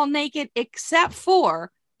might call naked, except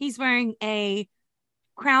for he's wearing a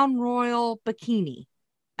Crown Royal bikini,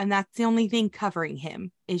 and that's the only thing covering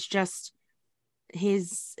him. Is just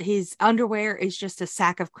his underwear is just a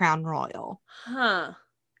sack of Crown Royal. Huh.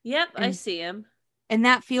 Yep, I see him. And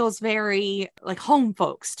that feels very like home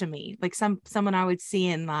folks to me, like someone I would see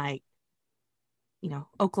in like,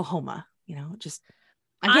 Oklahoma, just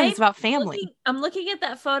again, it's about family. I'm looking at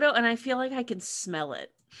that photo and I feel like I can smell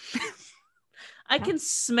it. I can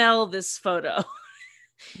smell this photo.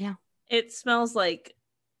 Yeah. It smells like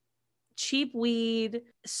cheap weed,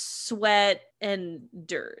 sweat, and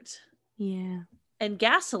dirt. Yeah. And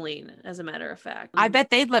gasoline, as a matter of fact. I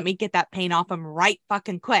bet they'd let me get that paint off them right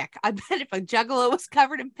fucking quick. I bet if a juggalo was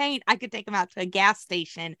covered in paint, I could take them out to a gas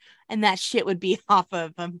station and that shit would be off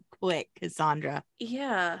of them quick, Cassandra.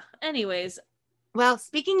 Yeah. Anyways. Well,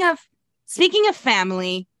 speaking of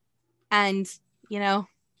family and, whoop,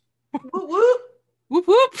 whoop. Whoop,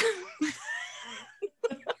 whoop.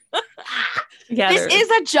 Yeah, this is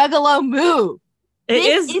a juggalo move.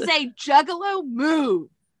 This is a juggalo move.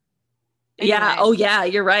 Anyway. Yeah. Oh, yeah.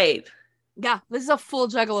 You're right. Yeah. This is a full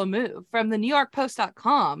juggalo move. From the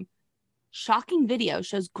NewYorkPost.com. Shocking video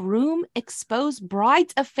shows groom exposed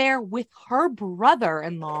bride's affair with her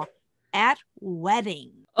brother-in-law at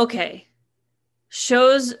wedding. Okay.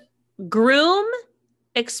 Shows groom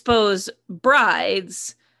expose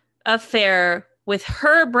bride's affair with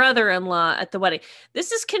her brother-in-law at the wedding.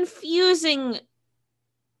 This is confusing,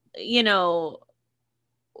 you know.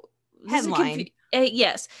 Headline.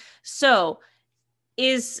 Yes. So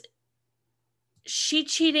is she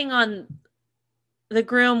cheating on the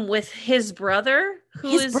groom with his brother?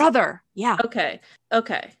 His brother. Yeah. Okay.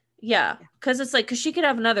 Yeah. Because she could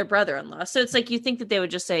have another brother-in-law. So it's like you think that they would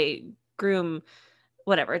just say groom,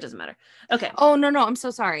 whatever. It doesn't matter. Okay. Oh, no. I'm so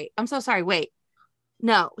sorry. Wait.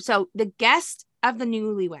 No. So the guest of the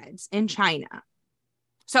newlyweds in China.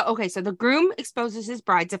 So the groom exposes his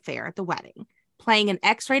bride's affair at the wedding, playing an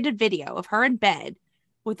X-rated video of her in bed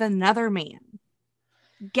with another man.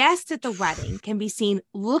 Guests at the wedding can be seen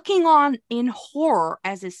looking on in horror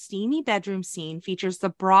as a steamy bedroom scene features the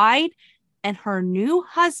bride and her new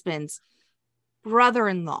husband's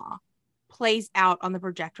brother-in-law plays out on the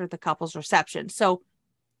projector at the couple's reception. So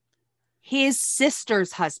his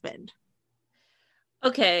sister's husband.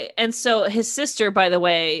 Okay. And so his sister, by the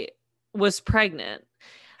way, was pregnant.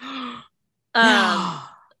 No.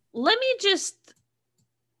 Let me just.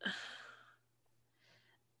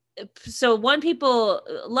 So a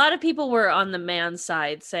lot of people were on the man's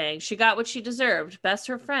side saying she got what she deserved. Best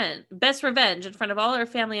revenge in front of all her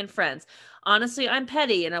family and friends. Honestly, I'm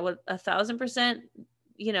petty and I would 1,000%,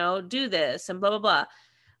 do this and blah, blah, blah.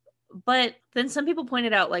 But then some people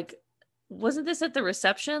pointed out, like, wasn't this at the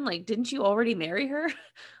reception? Like, didn't you already marry her?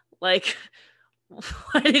 Like,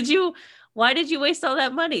 why did you waste all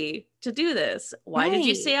that money to do this? Why did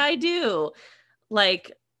you say I do?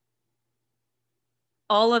 Like,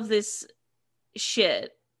 all of this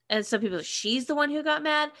shit. And some people, she's the one who got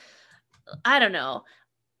mad. I don't know.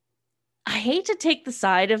 I hate to take the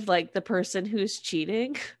side of like the person who's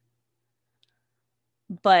cheating,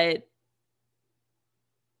 but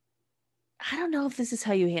I don't know if this is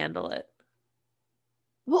how you handle it.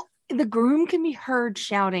 Well, the groom can be heard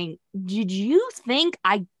shouting, "Did you think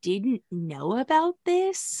I didn't know about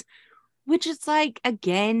this?" Which is like,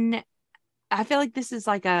 again, I feel like this is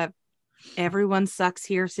like a everyone sucks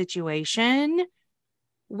here situation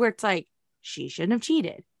where it's like, she shouldn't have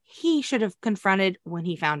cheated. He should have confronted when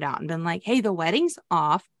he found out and been like, hey, the wedding's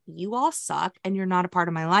off. You all suck and you're not a part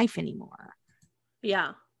of my life anymore.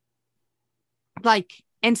 Yeah. Like,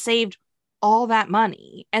 and saved all that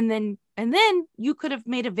money. And then you could have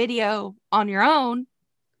made a video on your own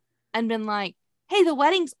and been like, hey, the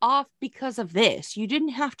wedding's off because of this. You didn't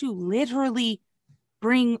have to literally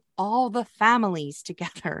bring all the families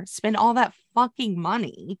together, spend all that fucking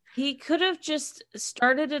money. He could have just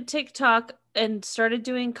started a TikTok and started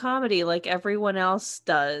doing comedy like everyone else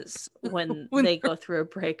does when they go through a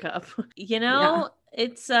breakup.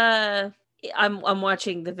 It's I'm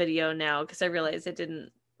watching the video now because I realized I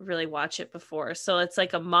didn't really watch it before. So it's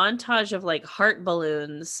like a montage of like heart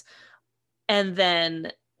balloons, and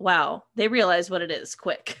then wow, they realize what it is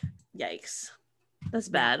quick. Yikes. That's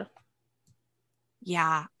bad.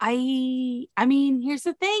 Yeah, I mean, here's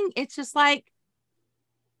the thing. It's just like,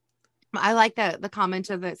 I like the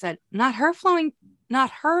commenter that said, not her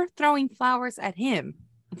throwing flowers at him.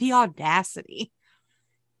 The audacity.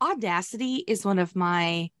 Audacity is one of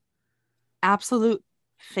my absolute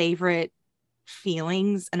favorite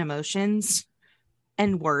feelings and emotions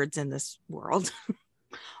and words in this world.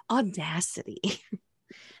 Audacity.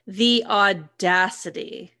 The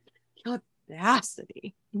audacity.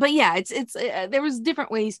 Audacity. But yeah, it's there was different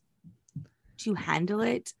ways to handle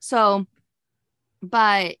it. So,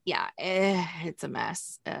 but yeah, it's a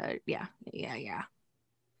mess. Yeah.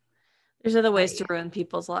 There's other ways to ruin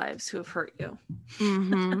people's lives who have hurt you.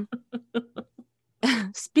 Mm-hmm.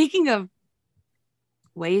 Speaking of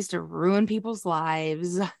ways to ruin people's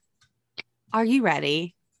lives, are you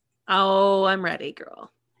ready? Oh, I'm ready,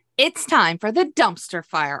 girl. It's time for the dumpster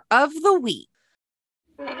fire of the week.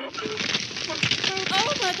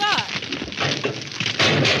 Oh my God.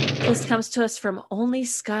 This comes to us from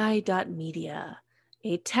onlysky.media.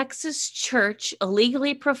 A Texas church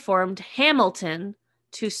illegally performed Hamilton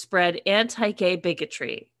to spread anti-gay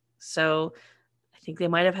bigotry. So I think they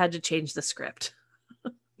might have had to change the script.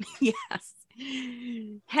 Yes.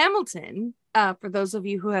 Hamilton, for those of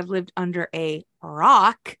you who have lived under a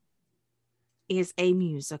rock, is a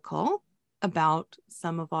musical about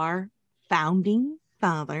some of our founding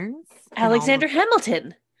fathers. Alexander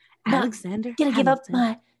Hamilton. Alexander Gonna give up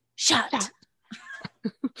my shot.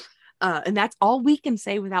 And that's all we can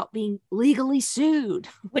say without being legally sued.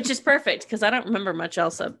 Which is perfect because I don't remember much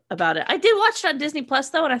else about it. I did watch it on Disney Plus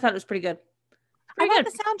though, and I thought it was pretty good. I love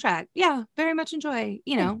the soundtrack. Yeah, very much enjoy.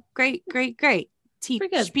 Great. teach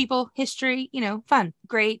Pretty good. people history, fun,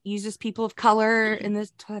 great, uses people of color in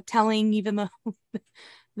this telling, even though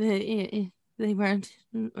they weren't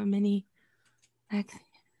many back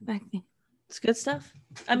then. It's good stuff.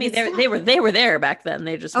 I mean, Good they were there back then.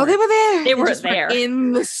 They just they were there. They were just there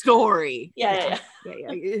in the story. Yeah.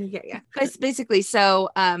 Because basically, so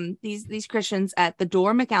these Christians at the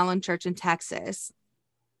Door McAllen Church in Texas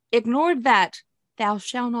ignored that "thou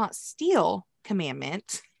shalt not steal"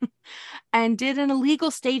 commandment and did an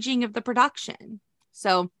illegal staging of the production.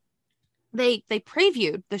 So they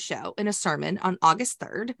previewed the show in a sermon on August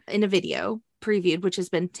 3rd in a video previewed, which has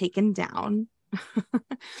been taken down.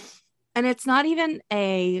 And it's not even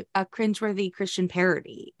a cringeworthy Christian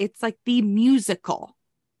parody. It's like the musical.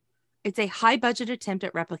 It's a high budget attempt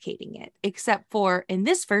at replicating it, except for in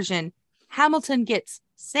this version, Hamilton gets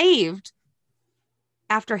saved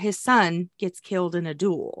after his son gets killed in a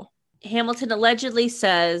duel. Hamilton allegedly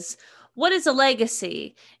says, "What is a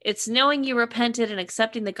legacy? It's knowing you repented and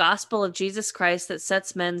accepting the gospel of Jesus Christ that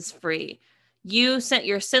sets men free. You sent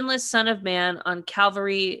your sinless Son of Man on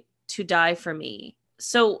Calvary to die for me."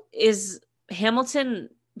 So is Hamilton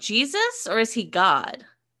Jesus or is he God?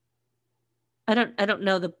 I don't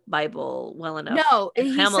know the Bible well enough. No, and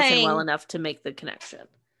he's Hamilton saying, well enough to make the connection.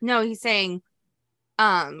 No, he's saying,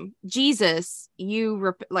 Jesus,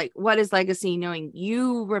 what is legacy? Knowing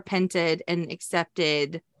you repented and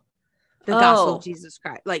accepted the gospel of Jesus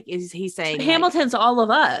Christ. Like, is he saying so Hamilton's all of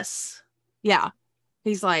us? Yeah.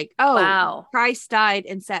 He's like, oh, wow. Christ died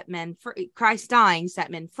and set men free. Christ dying set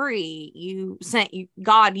men free. You sent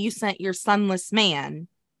your sonless man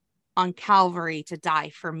on Calvary to die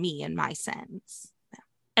for me and my sins.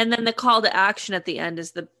 And then the call to action at the end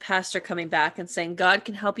is the pastor coming back and saying, God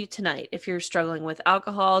can help you tonight if you're struggling with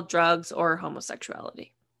alcohol, drugs, or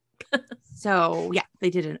homosexuality. So yeah, they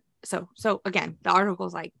did so again, the article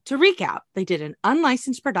is like, to recap, they did an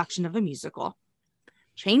unlicensed production of a musical,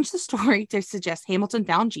 changed the story to suggest Hamilton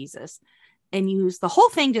found Jesus, and used the whole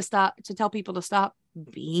thing to tell people to stop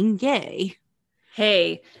being gay.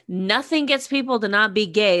 Hey, nothing gets people to not be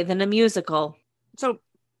gay than a musical. So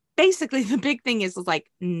basically the big thing is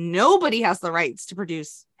like, nobody has the rights to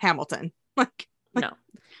produce Hamilton. Like no,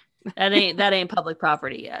 that ain't public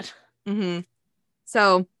property yet. Mm-hmm.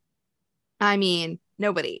 So, I mean,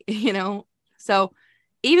 nobody, so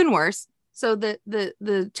even worse. So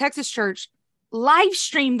the Texas church live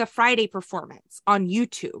streamed the Friday performance on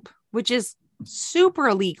YouTube, which is super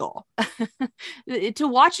illegal. To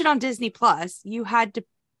watch it on Disney Plus, you had to,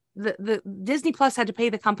 the Disney Plus had to pay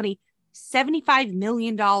the company $75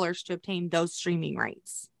 million to obtain those streaming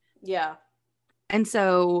rights. Yeah. And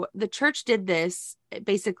so the church did this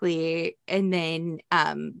basically, and then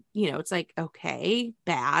it's like, okay,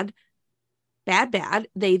 bad.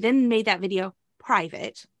 They then made that video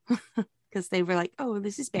private because they were like, oh,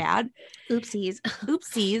 this is bad. Oopsies.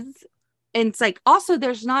 And it's like, also,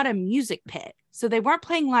 there's not a music pit. So they weren't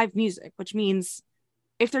playing live music, which means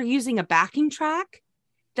if they're using a backing track,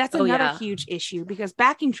 that's another huge issue because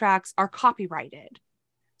backing tracks are copyrighted.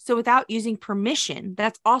 So without using permission,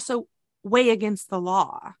 that's also way against the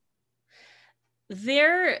law.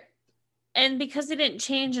 And because they didn't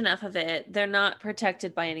change enough of it, they're not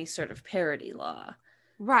protected by any sort of parody law.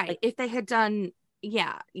 Right. Like, if they had done,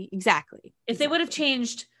 yeah, exactly. If they would have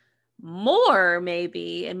changed more,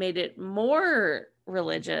 maybe, and made it more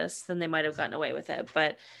religious, then they might have gotten away with it.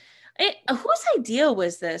 But whose idea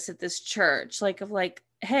was this at this church? Like,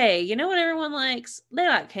 hey, you know what everyone likes? They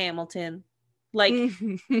like Hamilton. Like,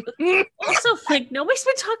 also, like, nobody's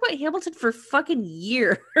been talking about Hamilton for fucking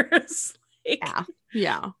years.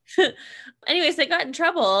 Yeah. Anyways, they got in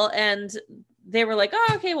trouble and they were like,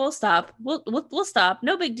 oh, okay, we'll stop. We'll stop.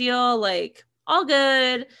 No big deal. Like, all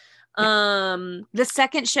good. The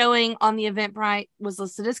second showing on the Eventbrite was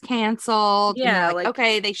listed as canceled. Yeah. Like,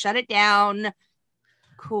 okay, they shut it down.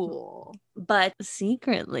 Cool. But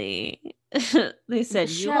secretly, they said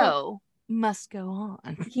the show must go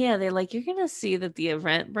on. Yeah, they're like, you're gonna see that the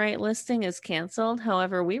Eventbrite listing is canceled.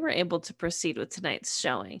 However, we were able to proceed with tonight's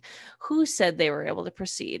showing. Who said they were able to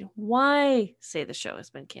proceed? Why say the show has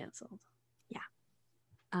been canceled?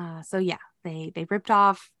 Yeah. So yeah, they ripped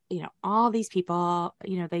off, all these people.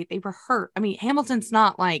 They were hurt. I mean, Hamilton's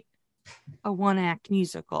not like a one-act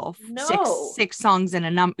musical. No. Six songs in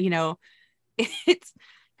a number. It's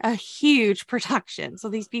a huge production. So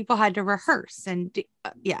these people had to rehearse and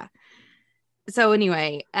yeah. So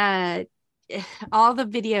anyway, all the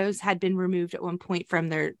videos had been removed at one point from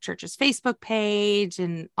their church's Facebook page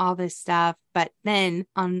and all this stuff. But then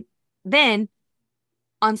on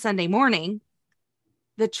Sunday morning,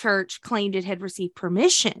 the church claimed it had received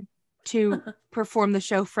permission to perform the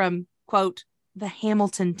show from, quote, the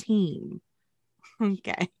Hamilton team.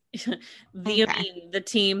 Okay. You mean the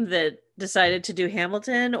team that decided to do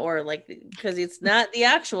Hamilton, or like because it's not the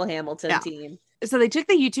actual Hamilton team? So they took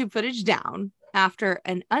the YouTube footage down after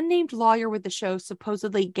an unnamed lawyer with the show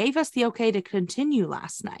supposedly gave us the okay to continue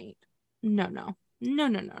last night. No.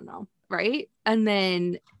 Right. And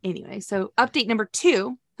then anyway, so update number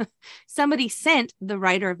 2, somebody sent the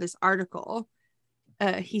writer of this article.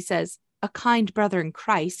 He says, a kind brother in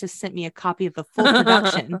Christ has sent me a copy of the full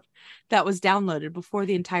production that was downloaded before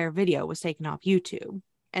the entire video was taken off YouTube.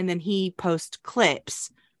 And then he posts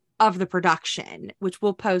clips of the production, which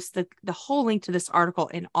we'll post the whole link to this article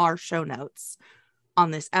in our show notes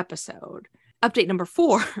on this episode. Update number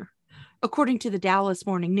 4. According to the Dallas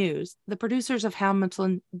Morning News, the producers of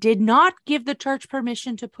Hamilton did not give the church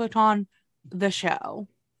permission to put on the show.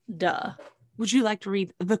 Duh. Would you like to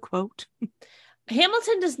read the quote?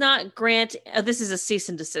 Hamilton does not grant, this is a cease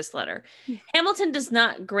and desist letter. Hamilton does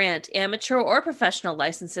not grant amateur or professional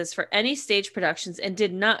licenses for any stage productions and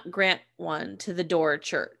did not grant one to the Door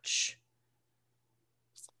Church.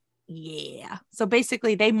 Yeah. So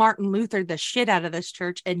basically they Martin Luthered the shit out of this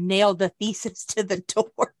church and nailed the thesis to the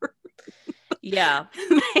door. Yeah.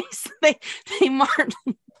 they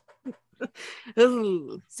Martin.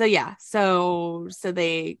 So yeah. So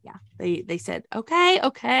they said,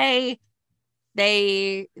 okay.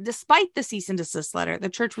 They, despite the cease and desist letter, the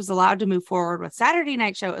church was allowed to move forward with Saturday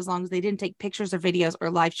Night Show as long as they didn't take pictures or videos or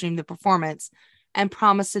live stream the performance, and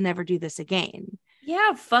promised to never do this again.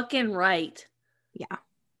 Yeah, fucking right. Yeah.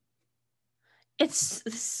 It's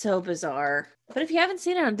so bizarre. But if you haven't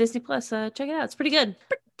seen it on Disney Plus, check it out. It's pretty good.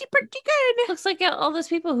 Pretty good. Looks like all those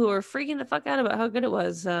people who were freaking the fuck out about how good it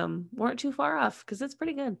was weren't too far off, because it's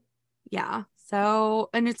pretty good. Yeah. So,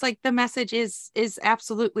 and it's like the message is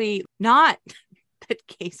absolutely not that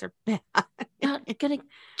gays are bad. Not gonna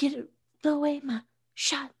get away my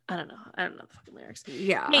shot. I don't know the fucking lyrics.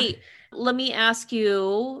 Yeah. Hey, let me ask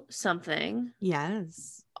you something.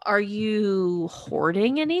 Yes. Are you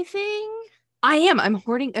hoarding anything? I am. I'm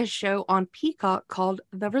hoarding a show on Peacock called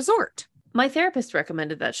The Resort. My therapist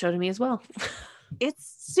recommended that show to me as well.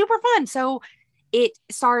 It's super fun. So it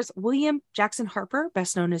stars William Jackson Harper,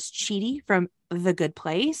 best known as Chidi from The Good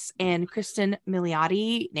Place, and Kristen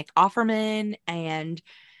Milioti, Nick Offerman, and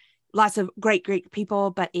lots of great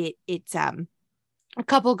people. But it's a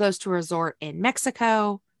couple goes to a resort in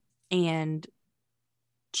Mexico, and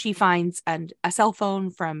she finds a cell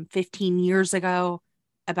phone from 15 years ago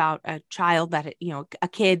about a child that, a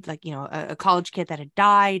kid, like, a college kid that had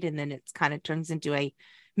died. And then it's kind of turns into a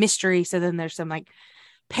mystery. So then there's some like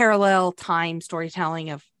parallel time storytelling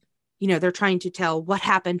of, they're trying to tell what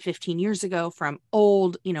happened 15 years ago from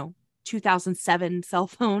old, 2007 cell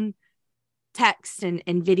phone text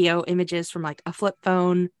and video images from like a flip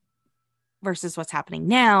phone versus what's happening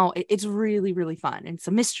now. It's really, really fun. And it's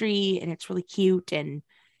a mystery and it's really cute. And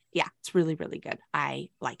yeah, it's really, really good. I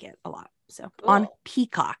like it a lot. So cool. On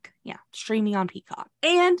Peacock. Yeah. Streaming on Peacock.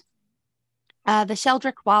 And the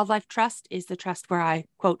Sheldrick Wildlife Trust is the trust where I,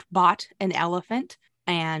 quote, bought an elephant.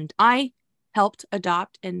 And I helped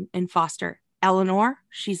adopt and foster Eleanor.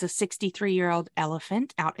 She's a 63-year-old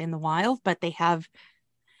elephant out in the wild, but they have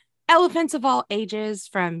elephants of all ages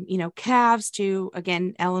from, calves to,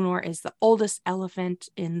 again, Eleanor is the oldest elephant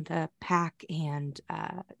in the pack and,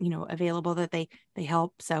 available that they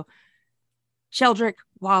help. So Sheldrick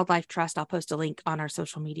Wildlife Trust, I'll post a link on our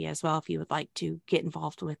social media as well if you would like to get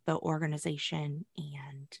involved with the organization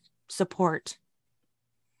and support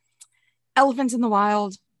elephants in the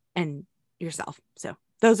wild and yourself. So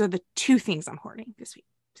those are the 2 things I'm hoarding this week.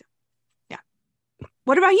 So yeah.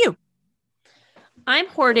 What about you? I'm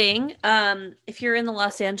hoarding. If you're in the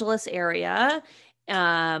Los Angeles area,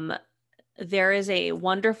 there is a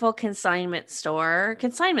wonderful consignment store,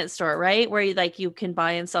 right? Where you can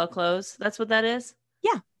buy and sell clothes. That's what that is.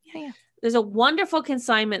 Yeah. There's a wonderful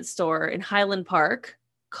consignment store in Highland Park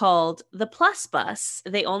called the Plus Bus.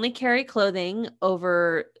 They only carry clothing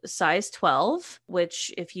over size 12,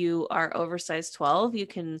 which if you are over size 12, you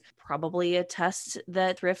can probably attest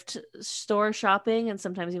that thrift store shopping and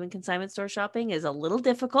sometimes even consignment store shopping is a little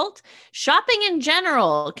difficult. Shopping in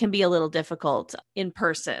general can be a little difficult in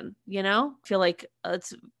person, I feel like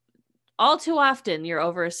it's all too often you're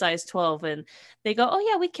over a size 12 and they go, oh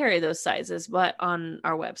yeah, we carry those sizes, but on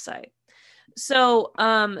our website. So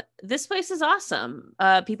this place is awesome.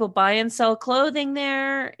 People buy and sell clothing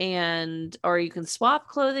there, or you can swap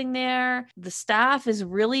clothing there. The staff is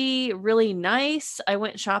really, really nice. I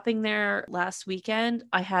went shopping there last weekend.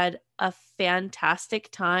 I had a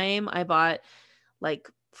fantastic time. I bought like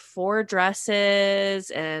 4 dresses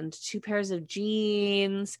and 2 pairs of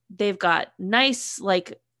jeans. They've got nice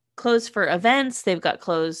like clothes for events. They've got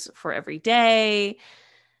clothes for every day.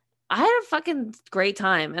 I had a fucking great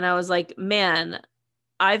time. And I was like, man,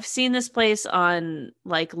 I've seen this place on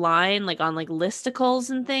like line, like on like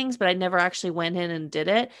listicles and things, but I never actually went in and did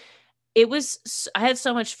it. I had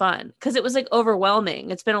so much fun because it was like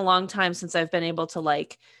overwhelming. It's been a long time since I've been able to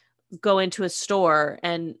like go into a store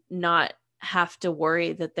and not have to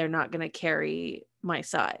worry that they're not going to carry my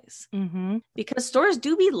size. Mm-hmm. Because stores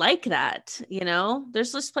do be like that. You know,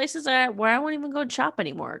 there's just places where I won't even go and shop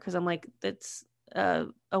anymore because I'm like, it's a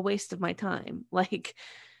waste of my time. Like,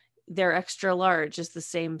 their extra large is the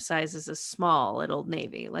same size as a small at Old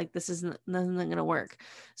Navy. Like, this isn't nothing going to work.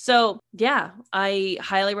 So yeah, I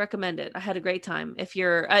highly recommend it. I had a great time. If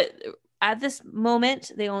you're at this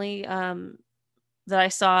moment, they only that I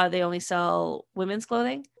saw, they only sell women's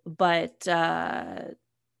clothing, but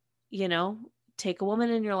you know, take a woman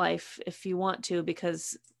in your life if you want to,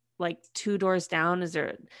 because like 2 doors down is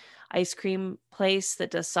there ice cream place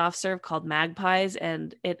that does soft serve called Magpies,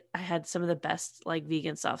 and I had some of the best like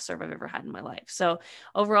vegan soft serve I've ever had in my life. So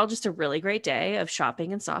overall, just a really great day of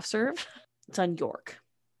shopping and soft serve. It's on York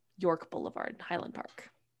Boulevard, Highland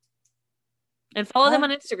Park. And follow them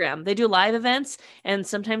on Instagram. They do live events, and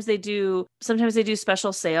sometimes they do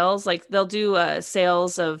special sales. Like they'll do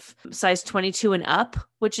sales of size 22 and up,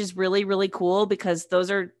 which is really, really cool because those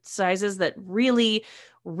are sizes that really,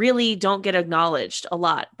 really don't get acknowledged a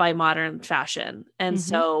lot by modern fashion. And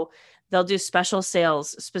so they'll do special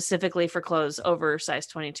sales specifically for clothes over size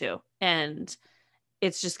 22. And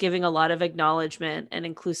it's just giving a lot of acknowledgement and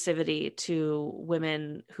inclusivity to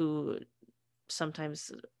women who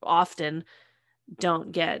often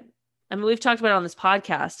don't get. I mean, we've talked about it on this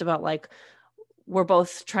podcast about like we're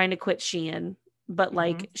both trying to quit Shein, but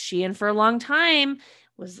like Shein for a long time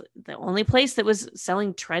was the only place that was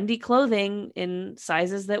selling trendy clothing in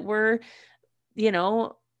sizes that were, you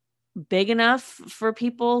know, big enough for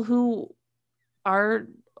people who are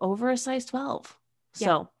over a size 12. Yeah.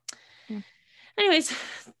 So anyways,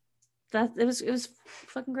 it was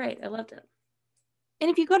fucking great. I loved it.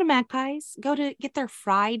 And if you go to Magpies, go to get their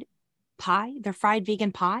fried pie, their fried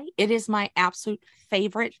vegan pie. It is one of my absolute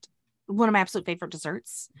favorite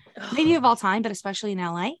desserts, maybe of all time, but especially in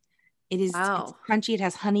LA. It's crunchy. It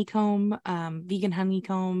has honeycomb, vegan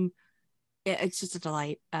honeycomb. It's just a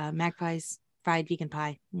delight. Magpies fried vegan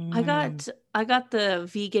pie. I got the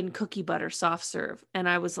vegan cookie butter soft serve, and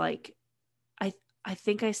I was like, I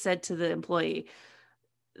think I said to the employee,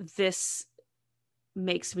 this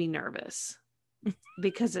makes me nervous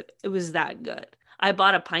because it was that good. I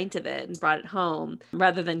bought a pint of it and brought it home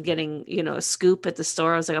rather than getting, a scoop at the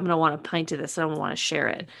store. I was like, I'm going to want a pint of this. I don't want to share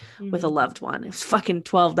it with a loved one. It was fucking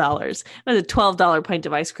 $12. It was a $12 pint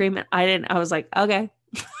of ice cream. And I was like, okay,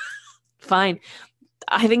 fine.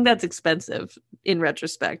 I think that's expensive in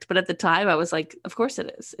retrospect. But at the time I was like, of course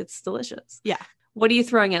it is. It's delicious. Yeah. What are you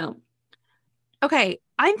throwing out? Okay.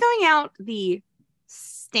 I'm throwing out the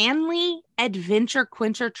Stanley Adventure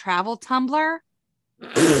Quencher Travel Tumbler.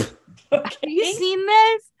 Okay. Have you seen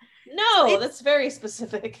this? No, that's very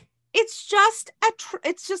specific. It's just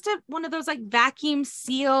one of those like vacuum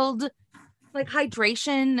sealed like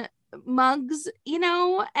hydration mugs,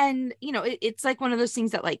 and it's like one of those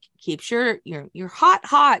things that like keeps your hot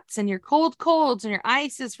hots and your cold colds and your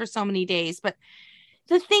ices for so many days. But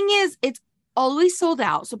the thing is, it's always sold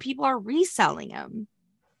out, so people are reselling them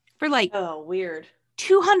for like weird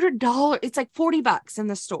 $200. It's like $40 in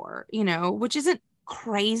the store, which isn't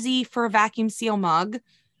crazy for a vacuum seal mug,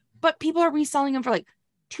 but people are reselling them for like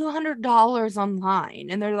 $200 online,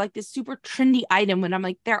 and they're like this super trendy item when I'm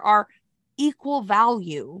like, there are equal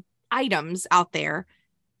value items out there,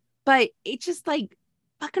 but it's just like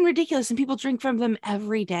fucking ridiculous, and people drink from them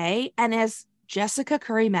every day. And as Jessica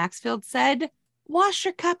Curry Maxfield said, wash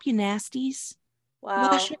your cup, you nasties.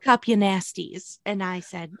 Wow. Wash your cup, you nasties. And I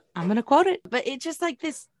said, I'm gonna quote it, but it's just like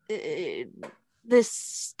this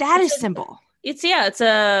status symbol.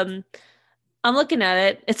 I'm looking at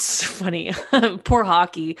it. It's funny. Poor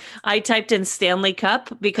hockey. I typed in Stanley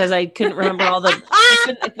Cup because I couldn't remember all the.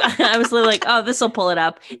 I was literally like, "Oh, this will pull it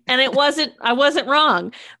up," and it wasn't. I wasn't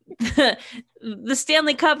wrong. The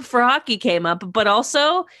Stanley Cup for hockey came up, but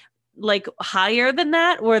also like higher than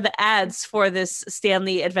that were the ads for this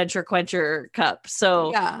Stanley Adventure Quencher Cup.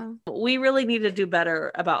 So yeah, we really need to do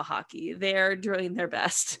better about hockey. They're doing their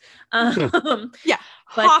best. Yeah,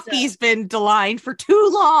 but, hockey's been maligned for too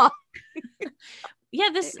long. Yeah,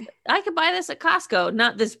 I could buy this at Costco,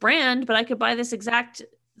 not this brand, but I could buy this exact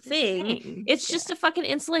thing. It's just a fucking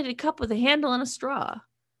insulated cup with a handle and a straw.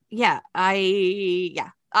 Yeah,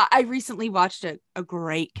 I recently watched a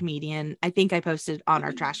great comedian. I think I posted on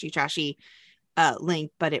our trashy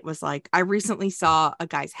link, but it was like, I recently saw a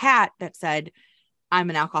guy's hat that said, I'm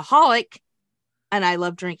an alcoholic and I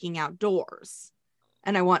love drinking outdoors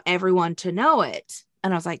and I want everyone to know it.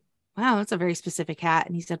 And I was like, wow, that's a very specific hat.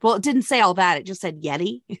 And he said, well, it didn't say all that. It just said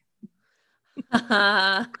Yeti.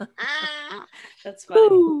 That's funny.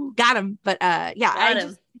 Ooh, got him. But yeah, Got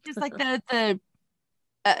him. just like the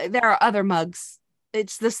there are other mugs.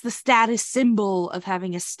 It's the status symbol of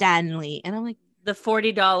having a Stanley. And I'm like, The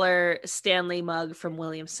 $40 Stanley mug from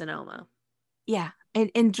Williams Sonoma. yeah.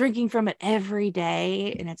 And drinking from it every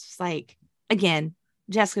day. And it's just like, again,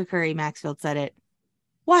 Jessica Curry Maxfield said it.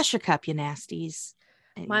 Wash your cup, you nasties.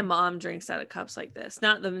 And My mom drinks out of cups like this,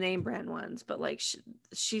 not the name brand ones, but like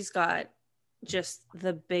she's got just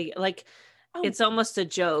the big, like, it's almost a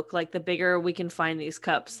joke. Like, the bigger we can find these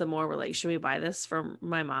cups, the more we're like, should we buy this for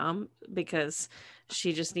my mom? Because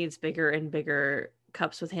she just needs bigger and bigger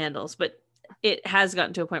cups with handles. But it has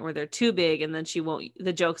gotten to a point where they're too big, and then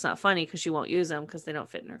the joke's not funny because she won't use them because they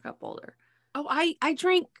don't fit in her cup holder. oh, I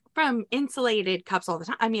drink from insulated cups all the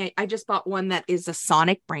time. I mean, I just bought one that is a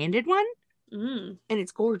Sonic branded one, and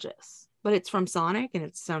it's gorgeous. But it's from Sonic, and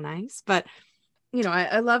it's so nice. But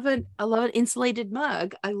I love an insulated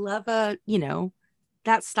mug. I love that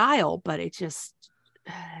style, but it just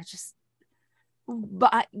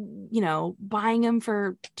but buying them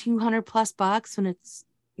for $200+ when it's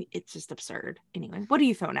just absurd. Anyway, what are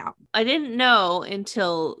you throwing out? I didn't know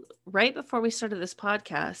until right before we started this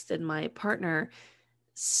podcast, and my partner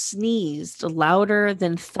sneezed louder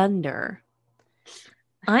than thunder.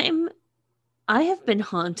 I have been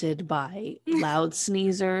haunted by loud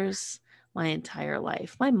sneezers my entire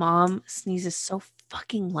life. My mom sneezes so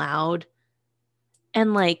fucking loud.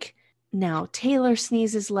 And like, now Taylor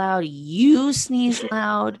sneezes loud, you sneeze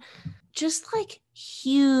loud, just like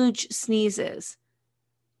huge sneezes.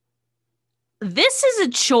 This is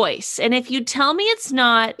a choice. And if you tell me it's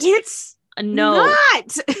not, it's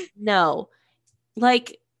not. No.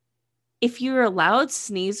 Like, if you're a loud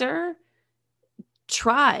sneezer,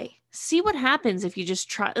 try. See what happens if you just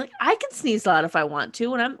try. Like, I can sneeze loud if I want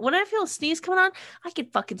to. When I feel a sneeze coming on, I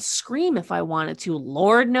could fucking scream if I wanted to.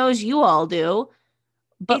 Lord knows you all do.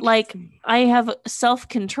 But like, I have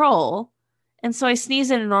self-control, and so I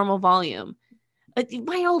sneeze at a normal volume.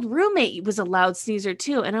 My old roommate was a loud sneezer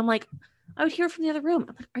too, and I'm like, I would hear from the other room.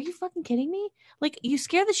 I'm like, are you fucking kidding me? Like, you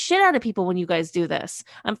scare the shit out of people when you guys do this.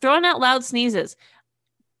 I'm throwing out loud sneezes.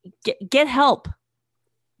 Get help.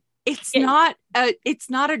 It's not a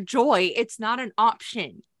joy. It's not an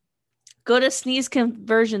option. Go to sneeze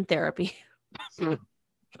conversion therapy.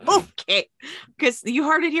 Okay, because you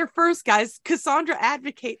heard it here first, guys. Cassandra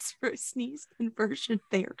advocates for sneeze conversion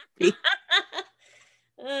therapy.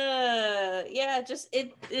 Yeah, just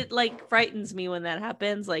it like frightens me when that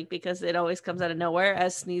happens, like, because it always comes out of nowhere,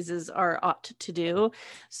 as sneezes are ought to do.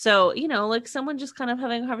 So like someone just kind of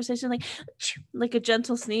having a conversation, like a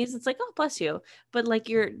gentle sneeze, it's like, oh, bless you, but like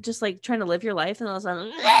you're just like trying to live your life, and all of a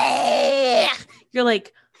sudden you're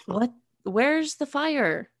like, what? Where's the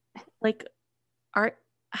fire? Like,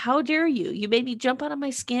 how dare you made me jump out of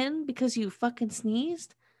my skin because you fucking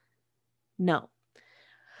sneezed? No.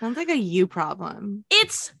 Sounds like a you problem.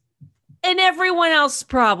 It's an everyone else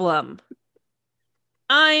problem.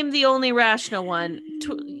 I'm the only rational one.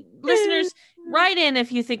 Listeners, write in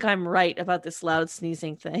if you think I'm right about this loud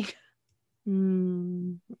sneezing thing.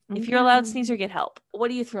 If you're a loud sneezer, get help. What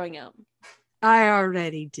are you throwing out? I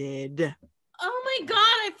already did. Oh my God,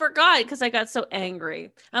 I forgot because I got so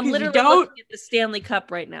angry. I'm literally looking at the Stanley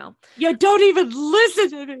Cup right now. You don't even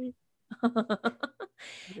listen to me.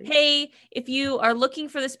 Hey, if you are looking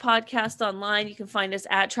for this podcast online, you can find us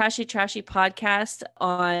at Trashy Podcast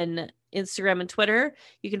on Instagram and Twitter.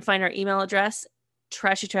 You can find our email address,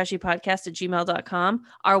 trashypodcast@gmail.com,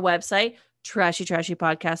 our website,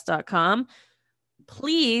 trashypodcast.com.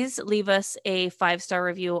 Please leave us a 5-star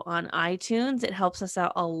review on iTunes. It helps us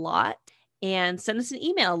out a lot. And send us an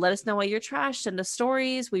email. Let us know why you're trash. Send us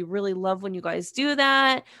stories. We really love when you guys do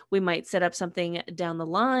that. We might set up something down the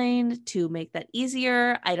line to make that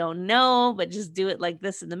easier. I don't know, but just do it like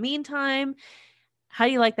this in the meantime. How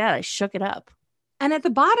do you like that? I shook it up. And at the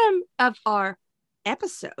bottom of our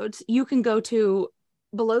episodes, you can go to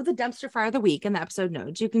below the dumpster fire of the week in the episode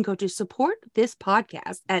notes. You can go to support this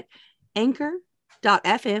podcast at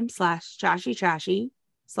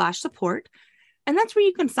anchor.fm/trashy/support. And that's where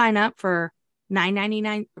you can sign up for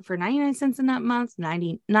 $9.99 for 99 cents a month,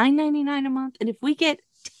 $9.99 a month. And if we get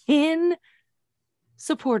 10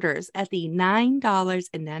 supporters at the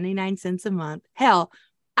 $9.99 a month, hell,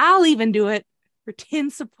 I'll even do it for 10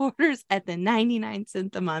 supporters at the 99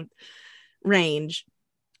 cents a month range,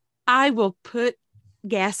 I will put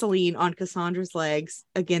gasoline on Cassandra's legs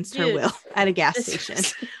against her will at a gas station.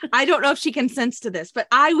 I don't know if she consents to this, but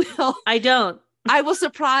I will. I don't. I will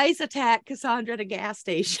surprise attack Cassandra at a gas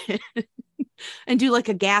station and do like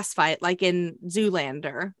a gas fight, like in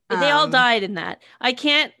Zoolander. They all died in that. I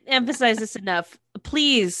can't emphasize this enough.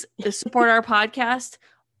 Please support our podcast.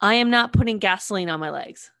 I am not putting gasoline on my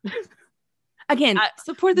legs. Again,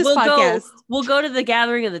 support this podcast. We'll go to the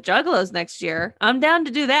Gathering of the Juggalos next year. I'm down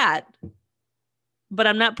to do that. But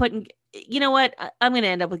I'm not putting, you know what? I'm going to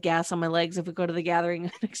end up with gas on my legs if we go to the Gathering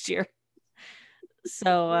next year.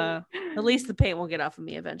 So at least the paint will get off of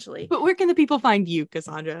me eventually. But where can the people find you,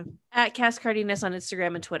 Cassandra? At Cascardiness on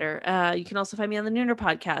Instagram and Twitter. You can also find me on the Nooner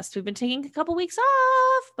podcast. We've been taking a couple weeks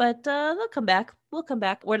off, but they'll come back. We'll come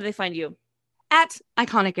back. Where do they find you? At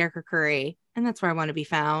Iconic Erica Curry. And that's where I want to be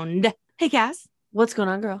found. Hey, Cass. What's going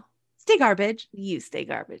on, girl? Stay garbage. You stay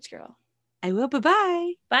garbage, girl. I will.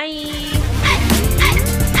 Bye-bye. Bye.